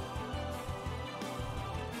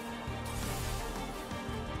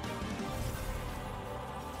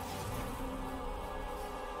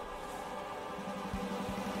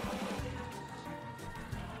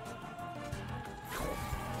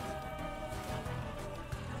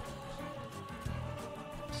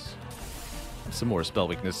 Some more spell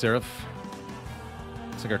weakness, Seraph.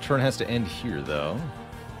 Looks like our turn has to end here, though.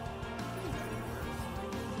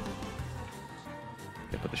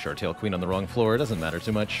 I put the Shartail Queen on the wrong floor. It doesn't matter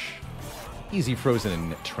too much. Easy Frozen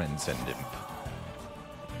and Transcend Imp.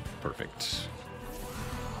 Perfect.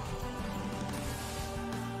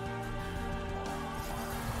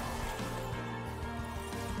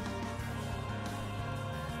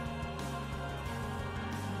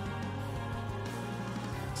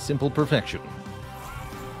 Simple perfection.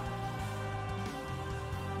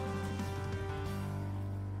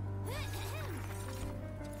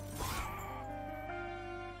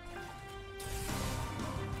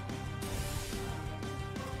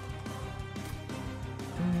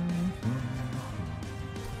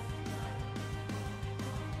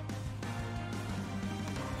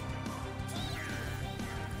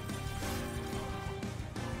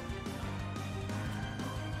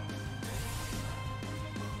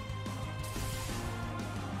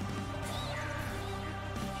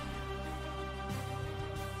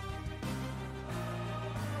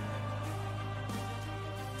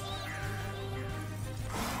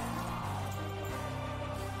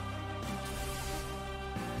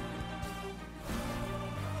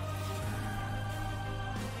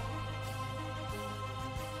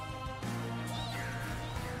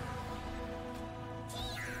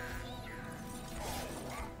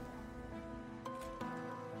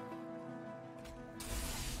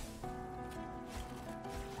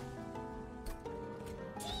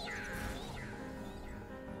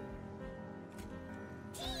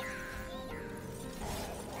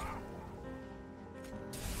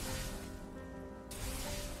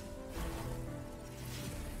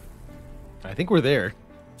 I think we're there.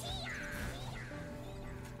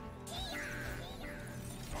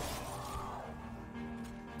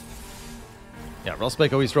 Yeah,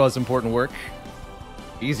 Railspike always draws important work.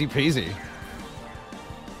 Easy peasy.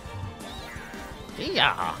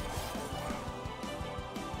 Yeah.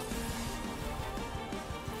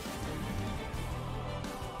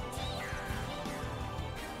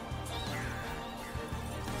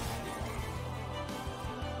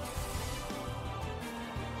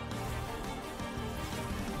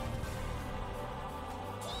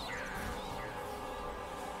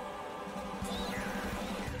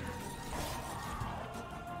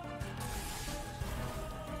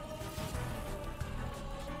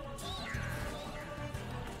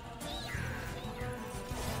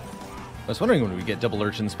 I was wondering when we get double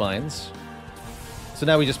Urchin Spines. So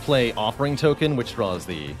now we just play Offering Token, which draws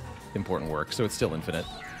the important work, so it's still infinite.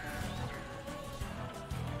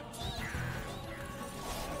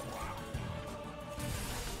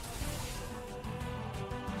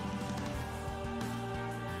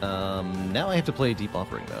 Now I have to play Deep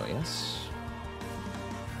Offering, though, yes?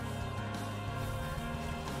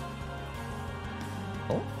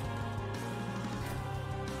 Oh?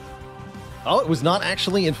 Oh, it was not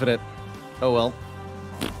actually infinite. Oh well.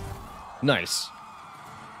 Nice.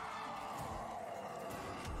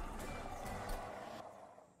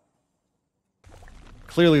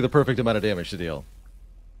 Clearly the perfect amount of damage to deal.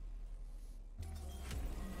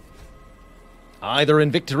 Either in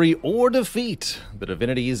victory or defeat, the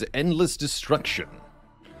divinity's endless destruction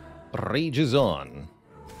rages on.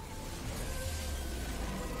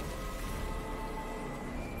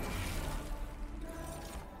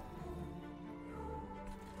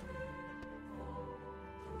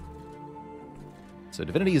 So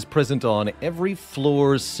divinity is present on every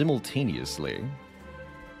floor simultaneously,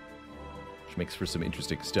 which makes for some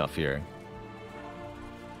interesting stuff here.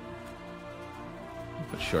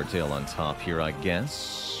 Put Shardtail on top here, I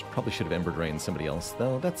guess. Probably should have Ember Drained somebody else,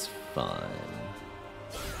 though. That's fine.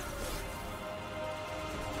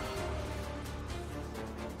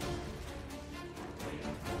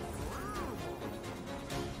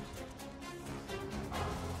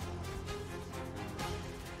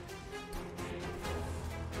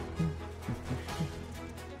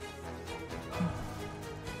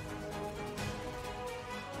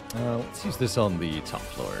 Let's use this on the top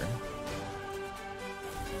floor.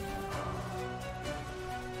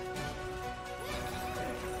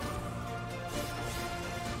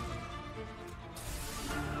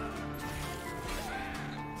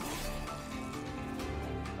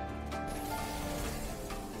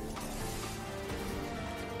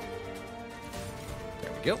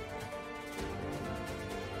 There we go.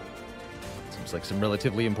 Seems like some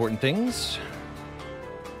relatively important things.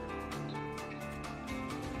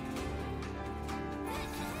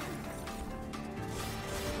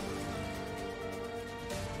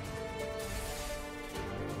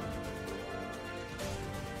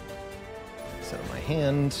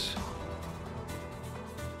 Hand.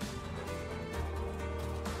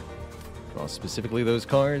 Draw specifically those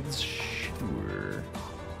cards? Sure.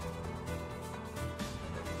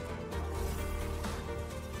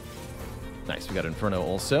 Nice, we got Inferno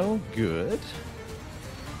also. Good.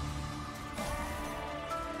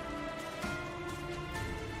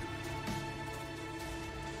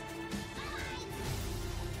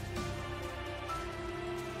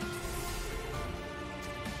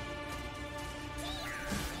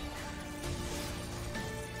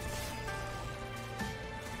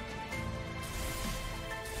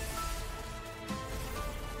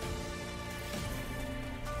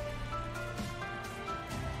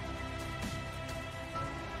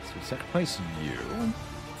 Sacrifice you.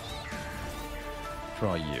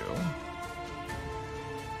 Draw you.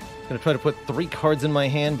 Gonna try to put 3 cards in my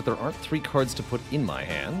hand, but there aren't 3 cards to put in my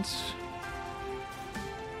hand.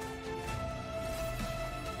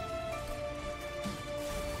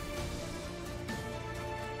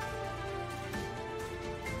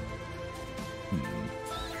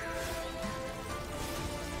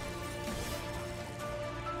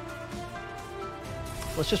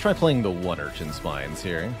 Let's just try playing the 1 Urchin Spines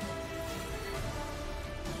here.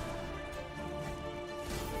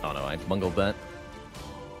 Oh no, I bungled that.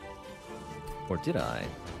 Or did I?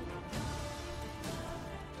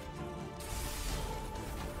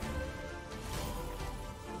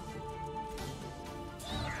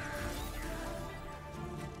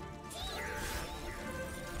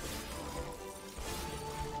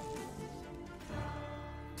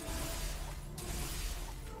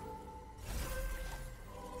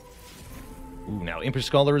 Ooh, now Impish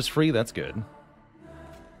Scholar is free, that's good.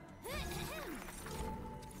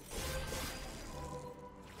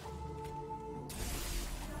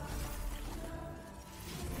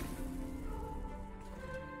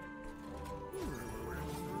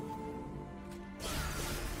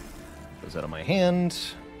 those out of my hand.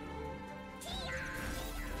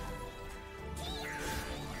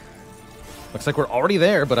 Looks like we're already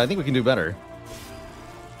there, but I think we can do better.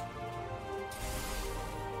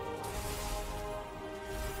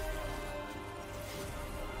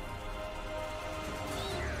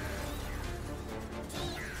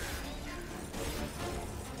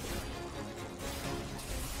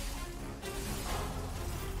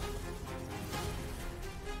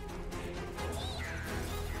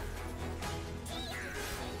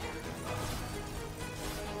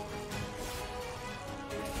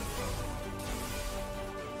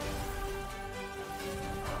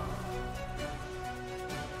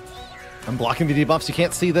 I'm blocking the debuffs. You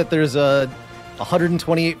can't see that there's a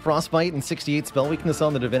 128 Frostbite and 68 Spell Weakness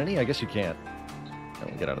on the Divinity? I guess you can't.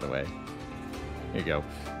 I'll get out of the way. Here you go.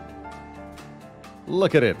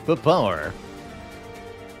 Look at it, the power.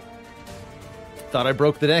 Thought I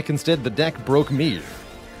broke the deck. Instead, the deck broke me.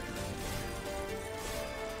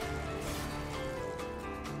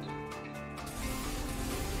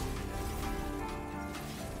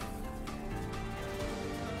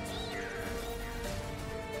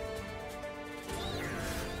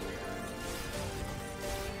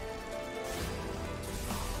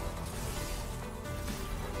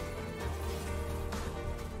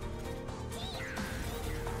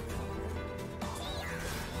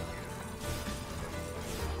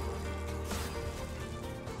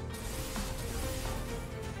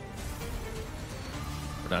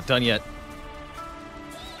 Not done yet.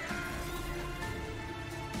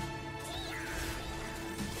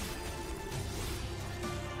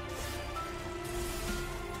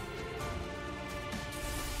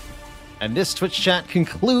 And this Twitch chat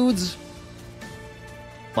concludes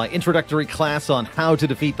my introductory class on how to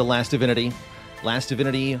defeat the Last Divinity. Last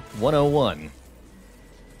Divinity 101.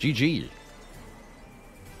 GG.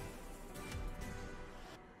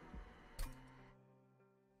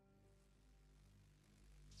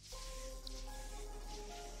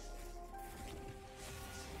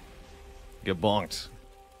 Get bonked.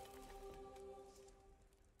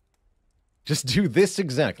 Just do this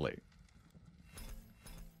exactly.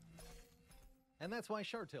 And that's why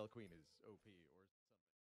Shartail Queen is OP.